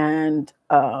and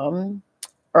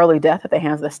early death at the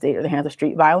hands of the state or the hands of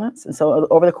street violence. And so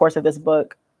over the course of this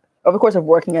book, over the course of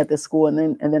working at this school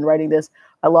and then writing this,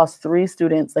 I lost 3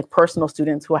 students, like personal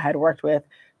students who I had worked with,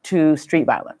 to street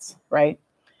violence, right?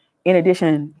 In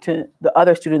addition to the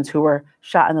other students who were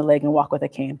shot in the leg and walked with a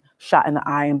cane, shot in the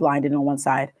eye and blinded on one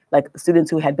side, like students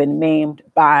who had been maimed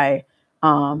by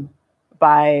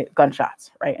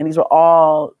gunshots, right? And these were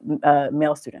all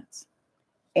male students.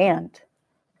 And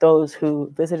those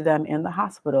who visited them in the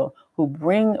hospital, who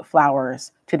bring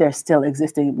flowers to their still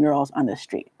existing murals on the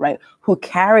street, right? Who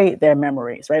carry their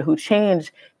memories, right? Who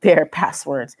change their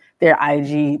passwords, their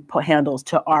IG handles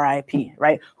to RIP,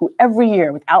 right? Who every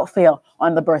year, without fail,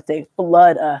 on the birthday,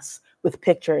 flood us with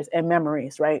pictures and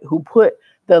memories, right? Who put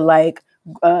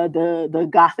the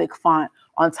Gothic font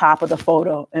on top of the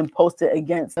photo and post it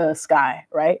against the sky,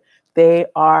 right? They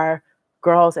are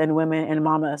girls and women and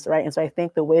mamas, right? And so I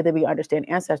think the way that we understand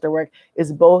ancestor work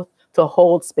is both to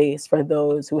hold space for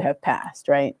those who have passed,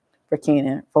 right? For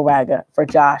Keenan, for Wagga, for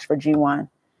Josh, for G1,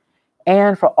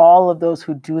 and for all of those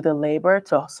who do the labor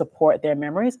to support their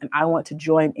memories. And I want to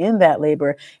join in that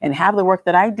labor and have the work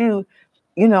that I do.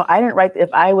 You know, I didn't write, if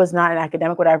I was not an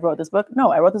academic, would I have wrote this book?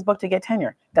 No, I wrote this book to get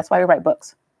tenure. That's why I write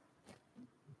books.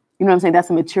 You know what I'm saying? That's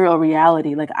a material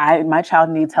reality. Like my child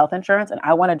needs health insurance, and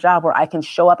I want a job where I can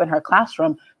show up in her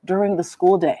classroom during the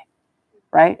school day,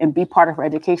 right? And be part of her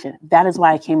education. That is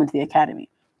why I came into the academy.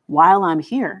 While I'm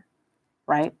here,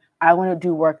 right? I want to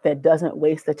do work that doesn't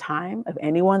waste the time of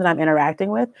anyone that I'm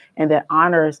interacting with, and that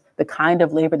honors the kind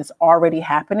of labor that's already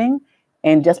happening.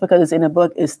 And just because it's in a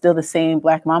book, it's still the same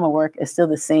Black mama work, it's still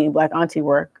the same Black auntie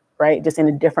work, right? Just in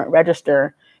a different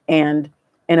register and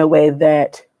in a way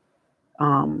that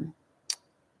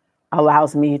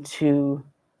allows me to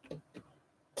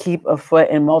keep a foot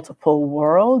in multiple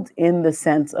worlds in the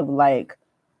sense of like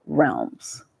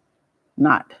realms,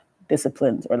 not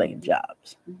disciplines or like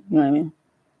jobs. You know what I mean?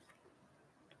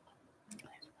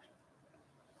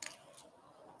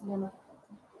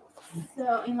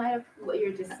 So, in light of what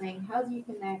you're just saying, how do you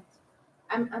connect?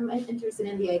 I'm interested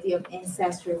in the idea of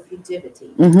ancestral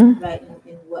fugitivity, right? In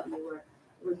what you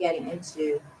were getting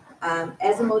into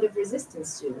as a mode of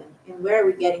resistance to, and where are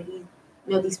we getting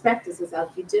these practices of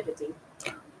fugitivity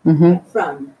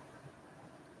from?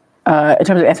 In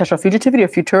terms of ancestral fugitivity or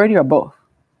futurity or both?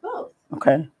 Both.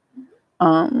 Okay.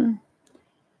 And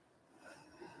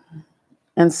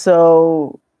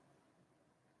so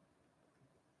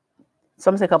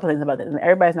I'm gonna say a couple things about this, and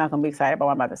everybody's not gonna be excited about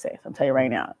what I'm about to say. So I'll tell you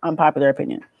right now, unpopular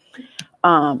opinion.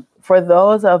 For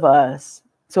those of us,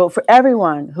 so for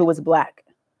everyone who was Black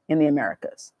in the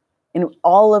Americas, in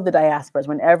all of the diasporas,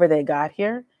 whenever they got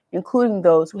here, including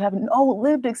those who have no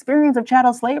lived experience of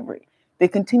chattel slavery, they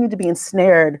continue to be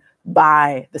ensnared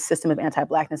by the system of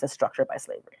anti-Blackness that's structured by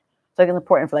slavery. So I think it's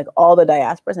important for like all the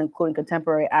diasporas, including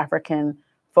contemporary African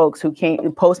folks who came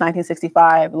post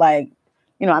 1965, like,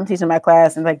 you know, I'm teaching my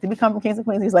class and like, did we come from Kings and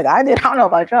Queens? He's like, I did. I don't know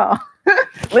about y'all.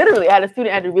 Literally, I had a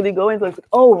student had to really go into like,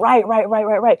 oh, right.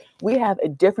 We have a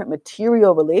different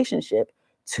material relationship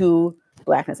to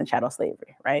Blackness and chattel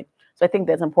slavery, right? So I think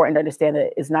that's important to understand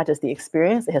that it's not just the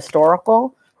experience, the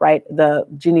historical, right, the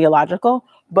genealogical,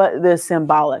 but the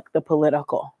symbolic, the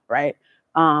political, right?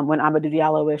 When Amadou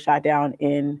Diallo was shot down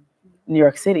in New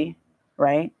York City,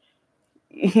 right?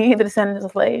 He ain't the descendant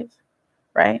of slaves,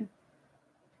 right?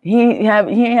 He ain't have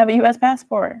a U.S.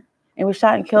 passport and was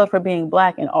shot and killed for being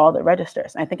Black in all the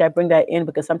registers. And I think I bring that in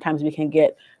because sometimes we can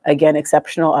get, again,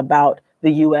 exceptional about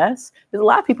the U.S. There's a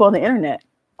lot of people on the internet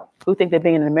who think that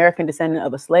being an American descendant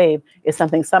of a slave is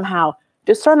something somehow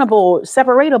discernible,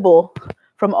 separatable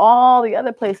from all the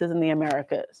other places in the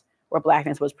Americas where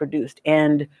Blackness was produced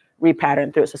and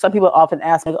repatterned through. So some people often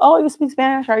ask me, oh, you speak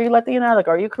Spanish? Are you Latino? Like,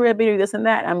 are you Caribbean? This and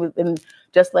that. And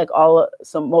just like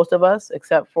most of us,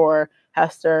 except for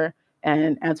Hester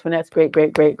and Antoinette's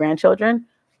great-great-great-grandchildren,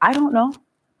 I don't know.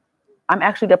 I'm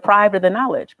actually deprived of the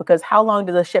knowledge because how long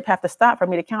does a ship have to stop for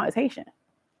me to count as Haitian,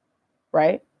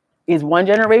 right? Is one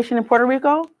generation in Puerto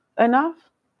Rico enough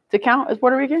to count as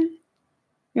Puerto Rican?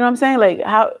 You know what I'm saying? Like,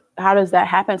 how does that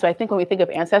happen? So I think when we think of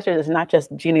ancestors, it's not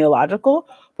just genealogical,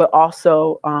 but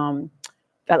also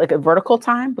at like a vertical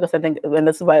time, because I think, and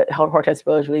this is what Hortense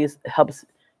Rose really helps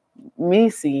me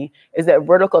see, is that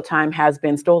vertical time has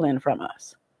been stolen from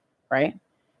us, right?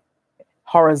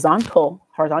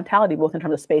 Horizontality, both in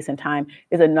terms of space and time,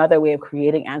 is another way of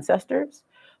creating ancestors.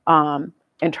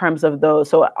 In terms of those,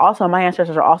 so also my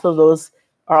ancestors are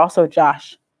also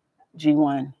Josh,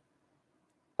 G1,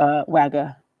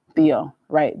 Wagga, Theo,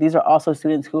 right? These are also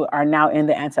students who are now in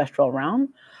the ancestral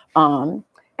realm. And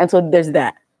so there's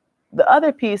that. The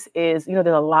other piece is, you know,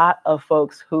 there's a lot of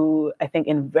folks who I think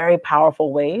in very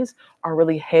powerful ways are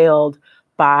really hailed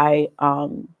by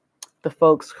the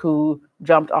folks who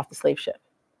jumped off the slave ship,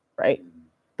 right?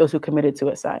 Those who committed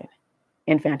suicide,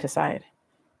 infanticide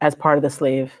as part of the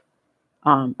slave,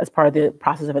 as part of the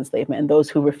process of enslavement, and those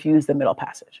who refused the Middle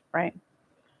Passage, right?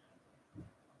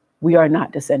 We are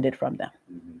not descended from them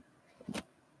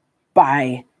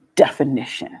by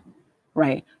definition,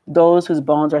 right? Those whose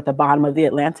bones are at the bottom of the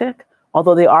Atlantic,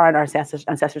 although they are our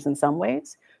ancestors in some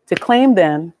ways, to claim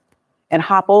them and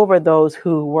hop over those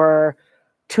who were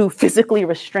too physically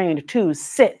restrained, too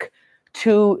sick,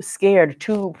 too scared,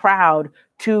 too proud,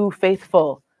 too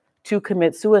faithful to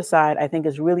commit suicide, I think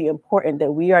is really important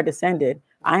that we are descended.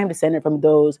 I am descended from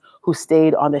those who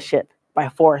stayed on the ship by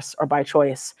force or by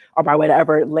choice or by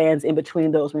whatever lands in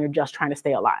between those when you're just trying to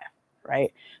stay alive,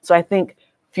 right? So I think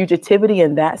fugitivity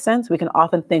in that sense, we can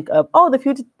often think of, oh, the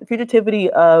fugitivity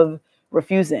of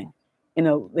refusing, you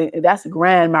know, that's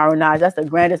grand Marronage. That's the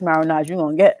grandest Marronage you're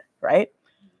going to get, right?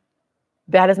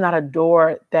 That is not a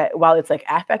door that, while it's like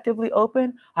affectively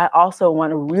open, I also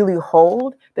want to really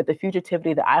hold that the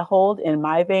fugitivity that I hold in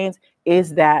my veins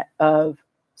is that of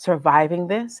surviving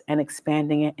this and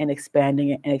expanding it and expanding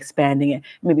it and expanding it.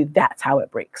 Maybe that's how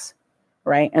it breaks,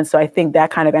 right? And so I think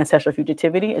that kind of ancestral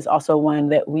fugitivity is also one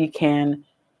that we can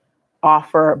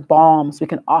offer balms, we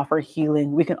can offer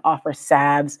healing, we can offer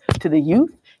salves to the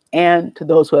youth and to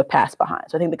those who have passed behind.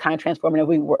 So I think the kind of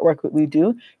transformative work that we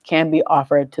do can be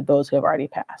offered to those who have already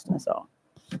passed. And so,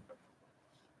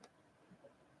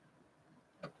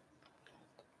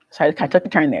 sorry, I took a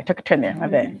turn there, my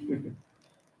bad. Thank you.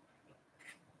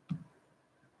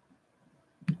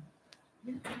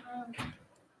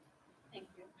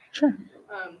 Sure.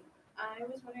 I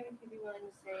was wondering if you'd be willing to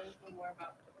say anything more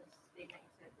about the statement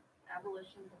you said,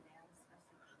 abolition demands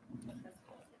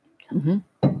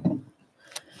specificity.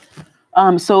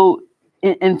 So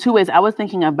in two ways, I was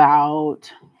thinking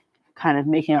about kind of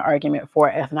making an argument for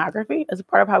ethnography as a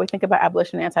part of how we think about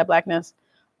abolition and anti-Blackness.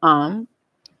 And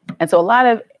so a lot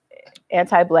of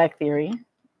anti-Black theory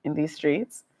in these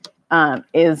streets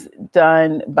is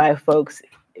done by folks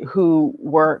who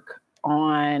work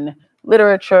on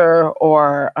literature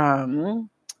or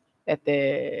at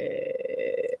the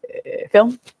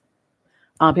film.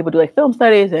 People do like film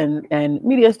studies and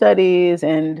media studies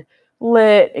and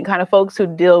lit, and kind of folks who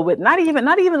deal with not even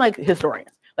like historians,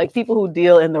 like people who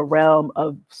deal in the realm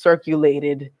of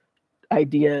circulated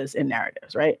ideas and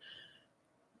narratives, right?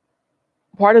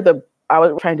 Part of I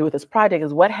was trying to do with this project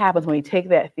is what happens when we take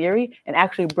that theory and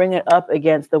actually bring it up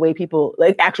against the way people,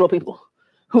 like actual people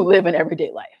who live in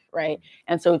everyday life, right?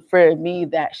 And so for me,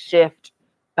 that shift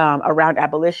around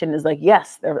abolition is like,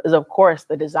 yes, there is of course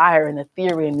the desire and the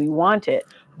theory and we want it,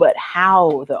 but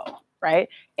how though, right?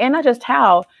 And not just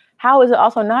how is it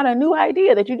also not a new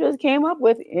idea that you just came up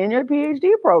with in your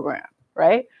PhD program,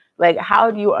 right? Like,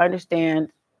 how do you understand,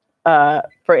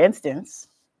 for instance,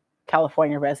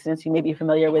 California residents, you may be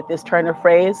familiar with this turn of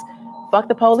phrase, fuck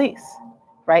the police,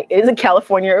 right? It is a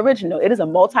California original. It is a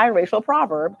multiracial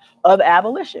proverb of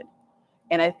abolition.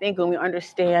 And I think when we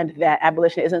understand that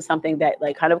abolition isn't something that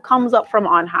like kind of comes up from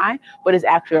on high, but is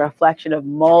actually a reflection of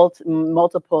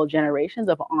multiple generations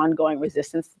of ongoing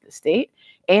resistance to the state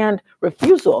and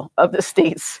refusal of the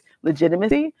state's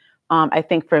legitimacy, I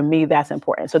think for me, that's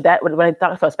important. So that when I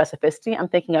talk about specificity, I'm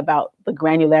thinking about the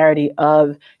granularity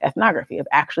of ethnography, of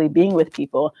actually being with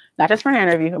people, not just for an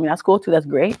interview. I mean, that's cool too, that's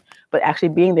great, but actually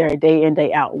being there day in,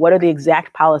 day out. What are the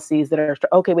exact policies that are,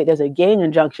 okay, wait, there's a gang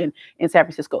injunction in San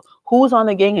Francisco. Who's on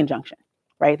the gang injunction,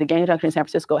 right? The gang injunction in San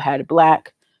Francisco had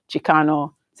Black,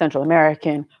 Chicano, Central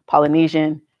American,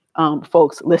 Polynesian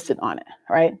folks listed on it,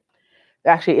 right?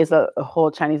 There actually is a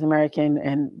whole Chinese American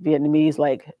and Vietnamese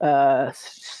like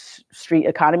street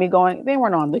economy going. They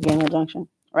weren't on the gang injunction,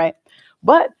 right?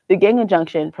 But the gang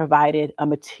injunction provided a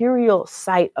material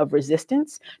site of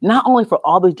resistance, not only for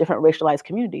all these different racialized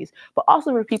communities, but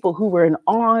also for people who were in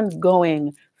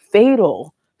ongoing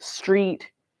fatal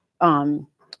street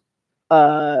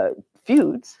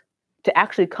feuds to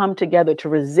actually come together to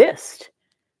resist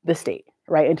the state,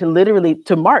 right? And to literally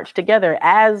to march together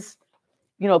as,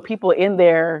 you know, people in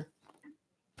their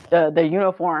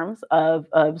uniforms of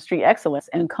street excellence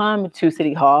and come to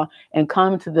City Hall and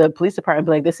come to the police department and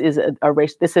be like, this is a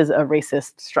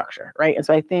racist structure, right? And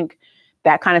so I think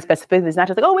that kind of specificity is not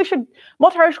just like, oh,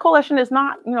 multiracial coalition is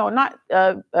not, you know, not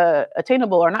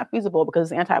attainable or not feasible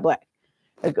because it's anti-Black.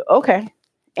 Like, okay,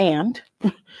 and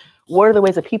what are the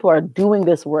ways that people are doing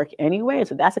this work anyway?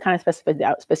 So that's the kind of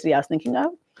specificity I was thinking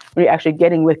of, when you're actually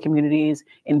getting with communities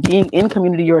and being in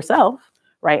community yourself,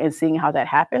 right? And seeing how that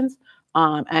happens.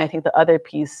 And I think the other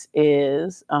piece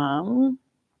is, so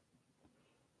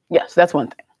that's one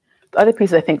thing. The other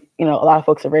piece, I think, you know, a lot of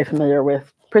folks are very familiar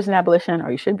with prison abolition,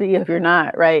 or you should be if you're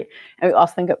not, right? And we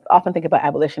also often think about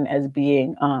abolition as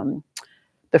being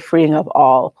the freeing of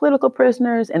all political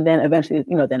prisoners, and then eventually,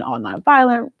 you know, then all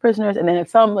nonviolent prisoners, and then in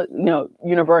some, you know,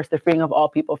 universe, the freeing of all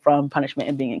people from punishment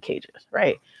and being in cages,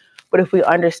 right? But if we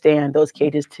understand those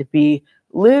cages to be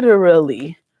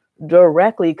literally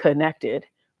directly connected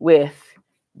with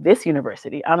this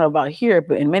university, I don't know about here,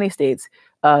 but in many states,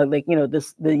 like, you know,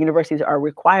 the universities are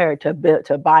required to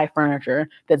buy furniture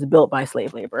that's built by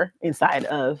slave labor inside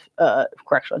of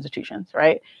correctional institutions,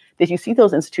 right? If you see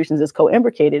those institutions as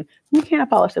co-imbricated, you can't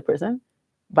abolish the prison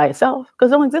by itself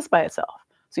because it don't exist by itself.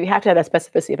 So you have to have that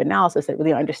specificity of analysis that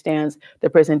really understands the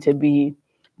prison to be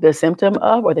the symptom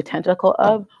of or the tentacle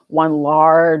of one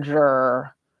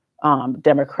larger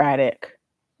democratic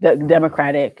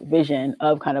vision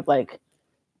of kind of like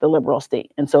the liberal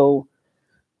state. And so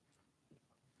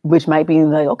which might be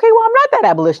like, okay, well, I'm not that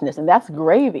abolitionist, and that's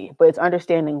gravy, but it's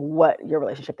understanding what your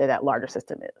relationship to that larger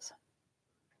system is.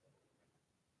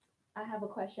 I have a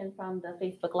question from the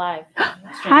Facebook Live.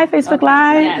 Hi, Facebook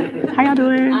Live. Yes. How y'all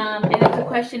doing? And it's a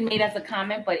question made as a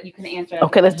comment, but you can answer it.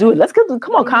 Okay, let's do it. Let's go.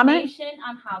 Come on, comment.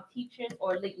 On how teachers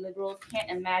or late liberals can't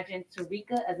imagine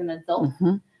Tarika as an adult,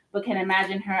 but can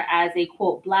imagine her as a,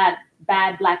 quote,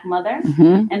 bad black mother.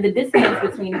 And the dissonance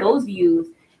between those views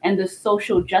and the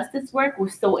social justice work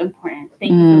was so important.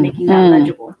 Thank you for making that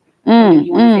legible. So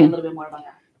you want to say a little bit more about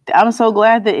that? I'm so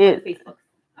glad that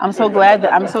I'm so glad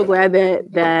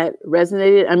that that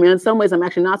resonated. I mean, in some ways, I'm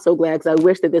actually not so glad, because I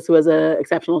wish that this was an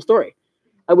exceptional story.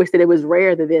 I wish that it was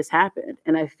rare that this happened.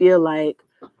 And I feel like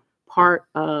part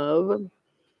of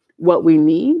what we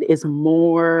need is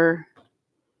more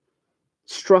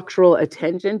structural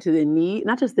attention to the need,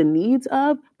 not just the needs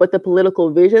of, but the political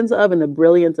visions of and the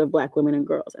brilliance of Black women and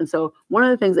girls. And so one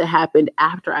of the things that happened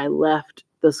after I left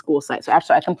the school site, so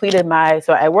after I completed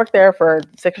so I worked there for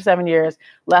 6 or 7 years,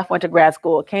 left, went to grad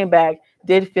school, came back,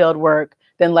 did field work,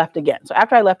 then left again. So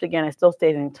after I left again, I still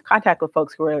stayed in contact with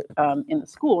folks who were in the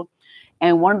school.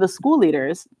 And one of the school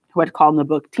leaders, who I'd called in the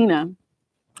book Tina,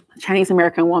 a Chinese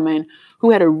American woman who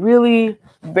had a really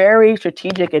very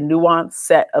strategic and nuanced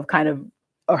set of kind of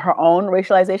her own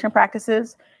racialization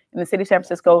practices. In the city of San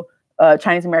Francisco,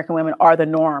 Chinese American women are the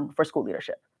norm for school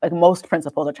leadership. Like most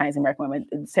principals are Chinese American women.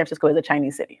 San Francisco is a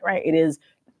Chinese city, right? It's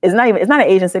not an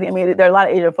Asian city. I mean, there are a lot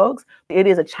of Asian folks. It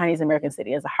is a Chinese American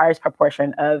city. It's the highest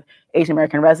proportion of Asian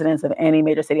American residents of any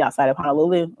major city outside of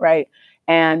Honolulu, right?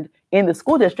 And in the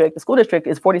school district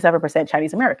is 47%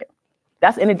 Chinese American.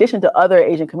 That's in addition to other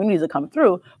Asian communities that come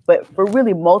through. But for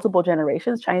really multiple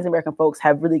generations, Chinese American folks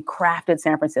have really crafted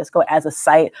San Francisco as a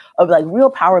site of like real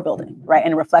power building, right?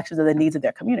 And reflections of the needs of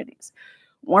their communities.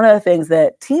 One of the things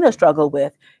that Tina struggled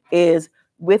with is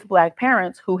with Black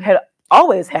parents who had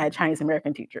always had Chinese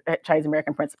American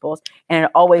principals and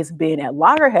had always been at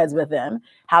loggerheads with them,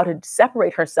 how to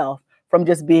separate herself from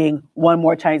just being one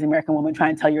more Chinese American woman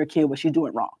trying to tell your kid what she's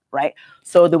doing wrong, right?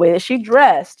 So the way that she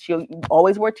dressed, she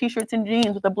always wore t-shirts and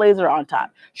jeans with a blazer on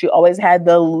top. She always had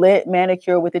the lit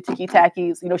manicure with the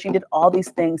tiki-takis. You know, she did all these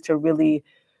things to really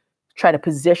try to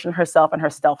position herself and her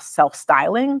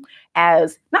self-styling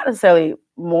as not necessarily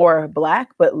more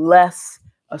Black, but less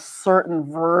a certain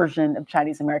version of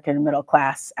Chinese American middle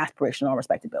class aspirational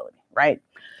respectability, right?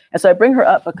 And so I bring her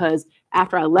up because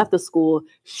after I left the school,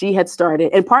 she had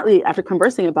started, and partly after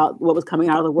conversing about what was coming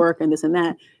out of the work and this and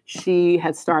that, she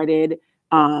had started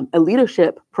a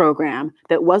leadership program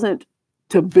that wasn't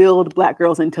to build Black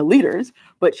girls into leaders,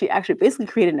 but she actually basically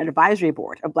created an advisory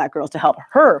board of Black girls to help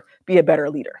her be a better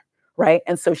leader, right?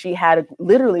 And so she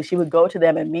would go to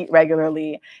them and meet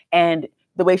regularly. And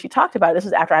the way she talked about it, this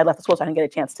is after I left the school, so I didn't get a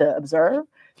chance to observe.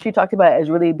 She talked about it as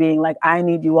really being like, I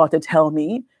need you all to tell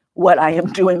me what I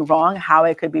am doing wrong, how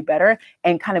it could be better,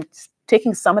 and kind of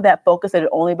taking some of that focus that had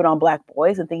only been on Black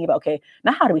boys and thinking about, okay,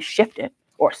 not how do we shift it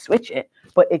or switch it,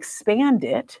 but expand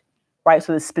it, right?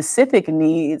 So the specific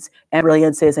needs and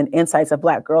brilliances and insights of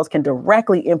Black girls can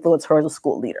directly influence her as a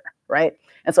school leader, right?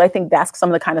 And so I think that's some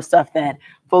of the kind of stuff that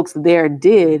folks there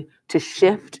did to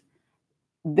shift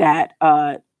that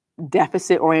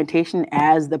deficit orientation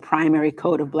as the primary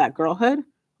code of Black girlhood,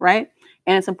 right?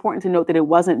 And it's important to note that it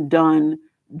wasn't done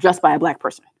just by a Black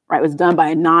person, right? It was done by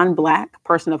a non-Black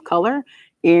person of color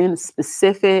in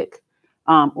specific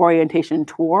orientation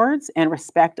towards and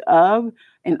respect of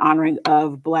and honoring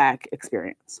of Black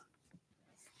experience.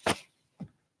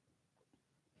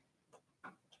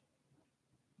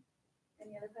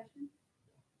 Any other questions?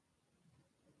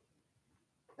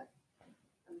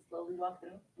 I'm slowly walk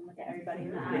through and look at everybody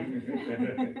in the eye.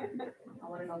 I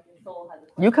want to know if your soul has a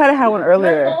question. You kind of had one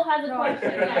earlier. Your soul has a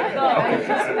question.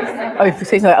 Yeah, go. Oh, you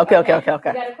say something. Okay. We got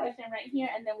a question right here,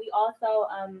 and then we also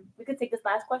we could take this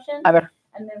last question,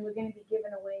 and then we're going to be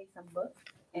giving away some books,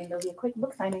 and there'll be a quick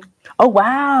book signing. Oh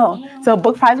wow! Yeah. So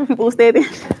book prize for people who stay at the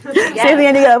stay at the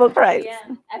end. You got a book prize. Yeah.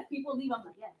 As people leave, I'm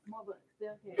like, yes, more books.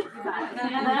 Okay.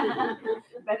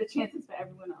 Better chances for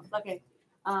everyone else. Okay.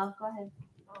 Go ahead.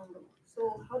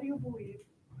 So how do you believe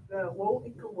that low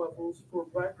income levels for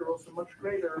Black girls are much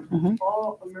greater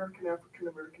all American African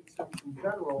American students in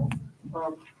general?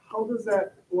 How does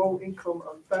that low income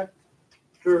affect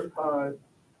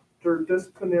their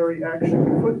disciplinary action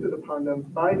inflicted upon them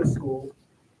by the school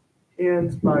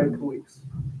and by police?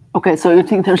 Okay, so you're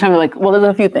trying to like, well, there's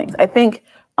a few things. I think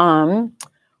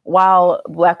while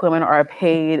Black women are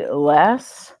paid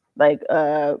less, like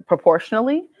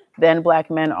proportionally than Black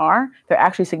men are, they're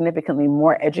actually significantly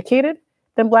more educated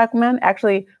than Black men.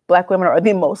 Actually, Black women are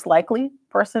the most likely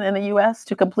person in the U.S.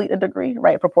 to complete a degree,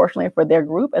 right, proportionally for their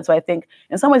group. And so I think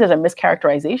in some ways there's a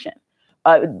mischaracterization,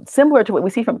 similar to what we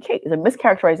see from Kate, is a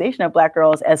mischaracterization of Black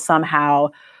girls as somehow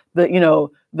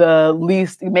the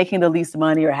least, making the least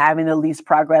money or having the least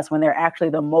progress, when they're actually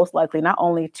the most likely not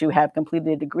only to have completed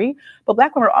a degree, but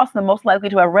Black women are also the most likely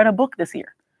to have read a book this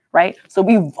year, right? So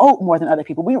we vote more than other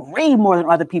people. We read more than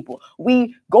other people.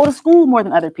 We go to school more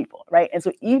than other people, right? And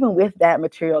so even with that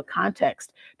material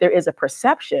context, there is a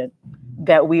perception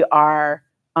that we are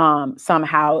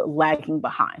somehow lagging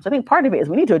behind. So I think part of it is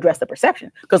we need to address the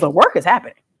perception, because the work is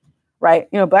happening, right?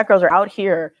 Black girls are out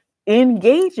here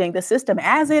engaging the system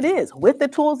as it is with the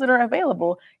tools that are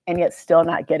available, and yet still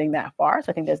not getting that far.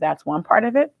 So I think that's one part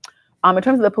of it. In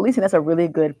terms of the policing, that's a really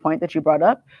good point that you brought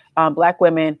up. Black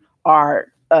women are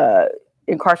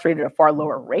incarcerated at a far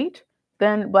lower rate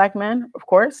than Black men, of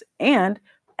course, and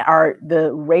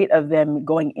the rate of them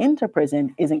going into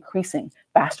prison is increasing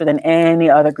faster than any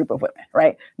other group of women,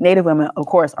 right? Native women, of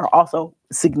course, are also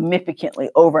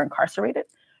significantly over incarcerated,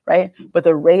 right? But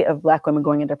the rate of Black women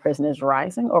going into prison is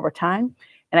rising over time.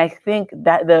 And I think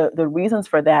that the reasons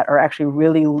for that are actually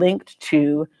really linked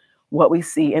to what we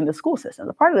see in the school system.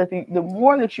 The part of the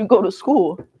more that you go to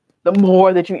school, the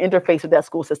more that you interface with that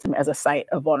school system as a site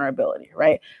of vulnerability,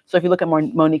 right? So if you look at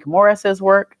Monique Morris's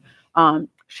work,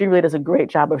 she really does a great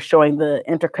job of showing the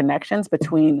interconnections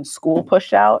between school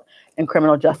push out and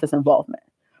criminal justice involvement,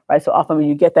 right? So often when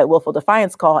you get that willful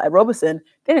defiance call at Robeson,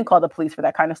 they didn't call the police for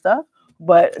that kind of stuff,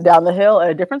 but down the hill at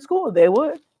a different school, they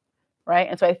would, right?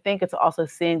 And so I think it's also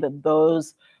seeing that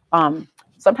those,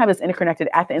 sometimes it's interconnected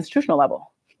at the institutional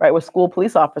level, right? Where school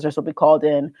police officers will be called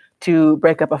in to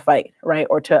break up a fight, right?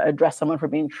 Or to address someone for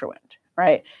being truant,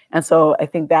 right? And so I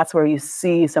think that's where you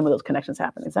see some of those connections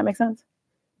happen. Does that make sense?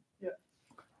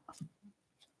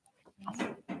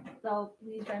 So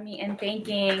please join me in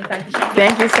thanking Dr. Shange.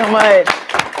 Thank you so much.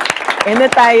 In the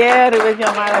taller with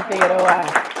Yomara Figueroa.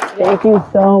 Thank you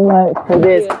so much for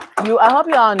this. I hope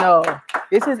you all know,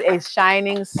 this is a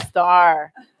shining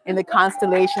star in the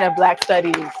constellation of Black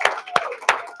studies.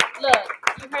 Look,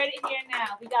 you heard it here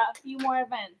now. We got a few more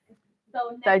events.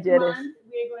 So next month,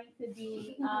 we're going to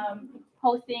be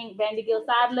hosting Vandy Gill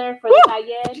Sadler for the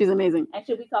taller. She's amazing. And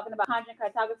she'll be talking about content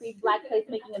cartography, Black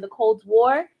placemaking in the Cold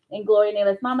War, and Gloria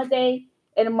Naylor's Mama Day.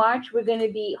 In March, we're going to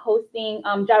be hosting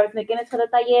Jarvis McGinnis for the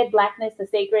taller, Blackness, the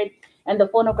Sacred, and the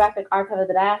Phonographic Archive of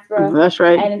the Diaspora. That's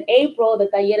right. And in April, the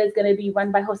taller is going to be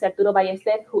run by Jose Arturo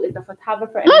Ballester, who is a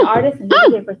photographer and an artist, and he'll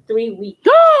be here for 3 weeks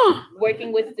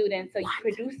working with students. So you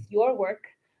produce your work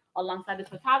alongside this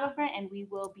photographer, and we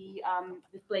will be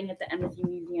displaying at the MSU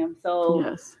Museum.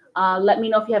 So let me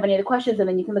know if you have any other questions, and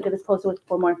then you can look at this post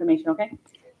for more information, okay?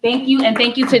 Thank you, and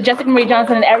thank you to Jessica Marie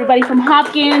Johnson and everybody from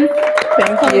Hopkins.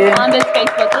 Thank you. On this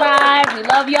Facebook Live. We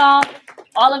love y'all.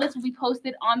 All of this will be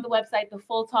posted on the website. The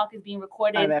full talk is being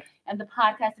recorded, and the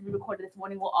podcast that we recorded this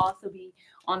morning will also be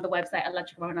on the website,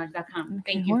 electricmarronage.com.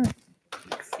 Thank you.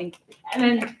 Thank you. And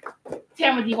then,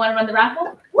 Tamara, do you want to run the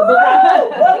raffle?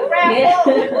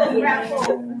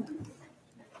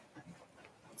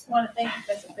 I want to thank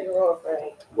Professor Figueroa for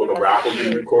it. Will the raffle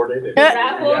be recorded?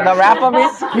 The raffle,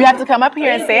 you have to come up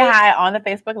here and say hi on the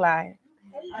Facebook Live.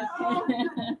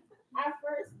 Our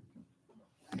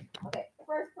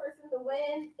first person to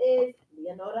win is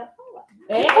Leonora Paula.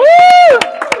 Hey.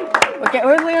 Okay,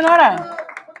 where's Leonora?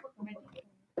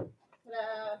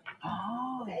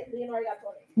 Okay, Leonora got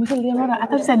 20. You said Leonora. I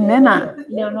thought you said Nena.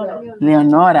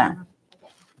 Leonora.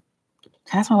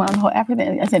 That's why I'm whole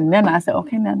everything. I said Nena. I said,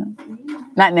 okay, Nena.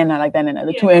 Not Nena like that, Nena.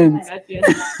 The two N's. Next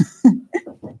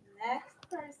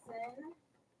person,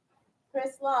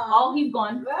 Chris Long. Oh, he's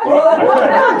gone.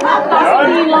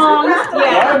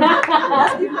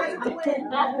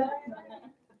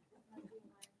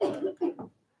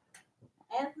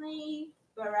 Anthony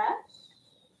Barash.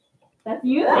 That's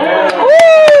you.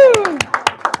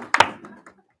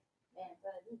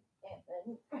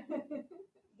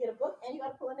 Get a book and you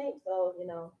got to pull a name, so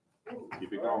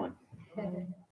Keep it going.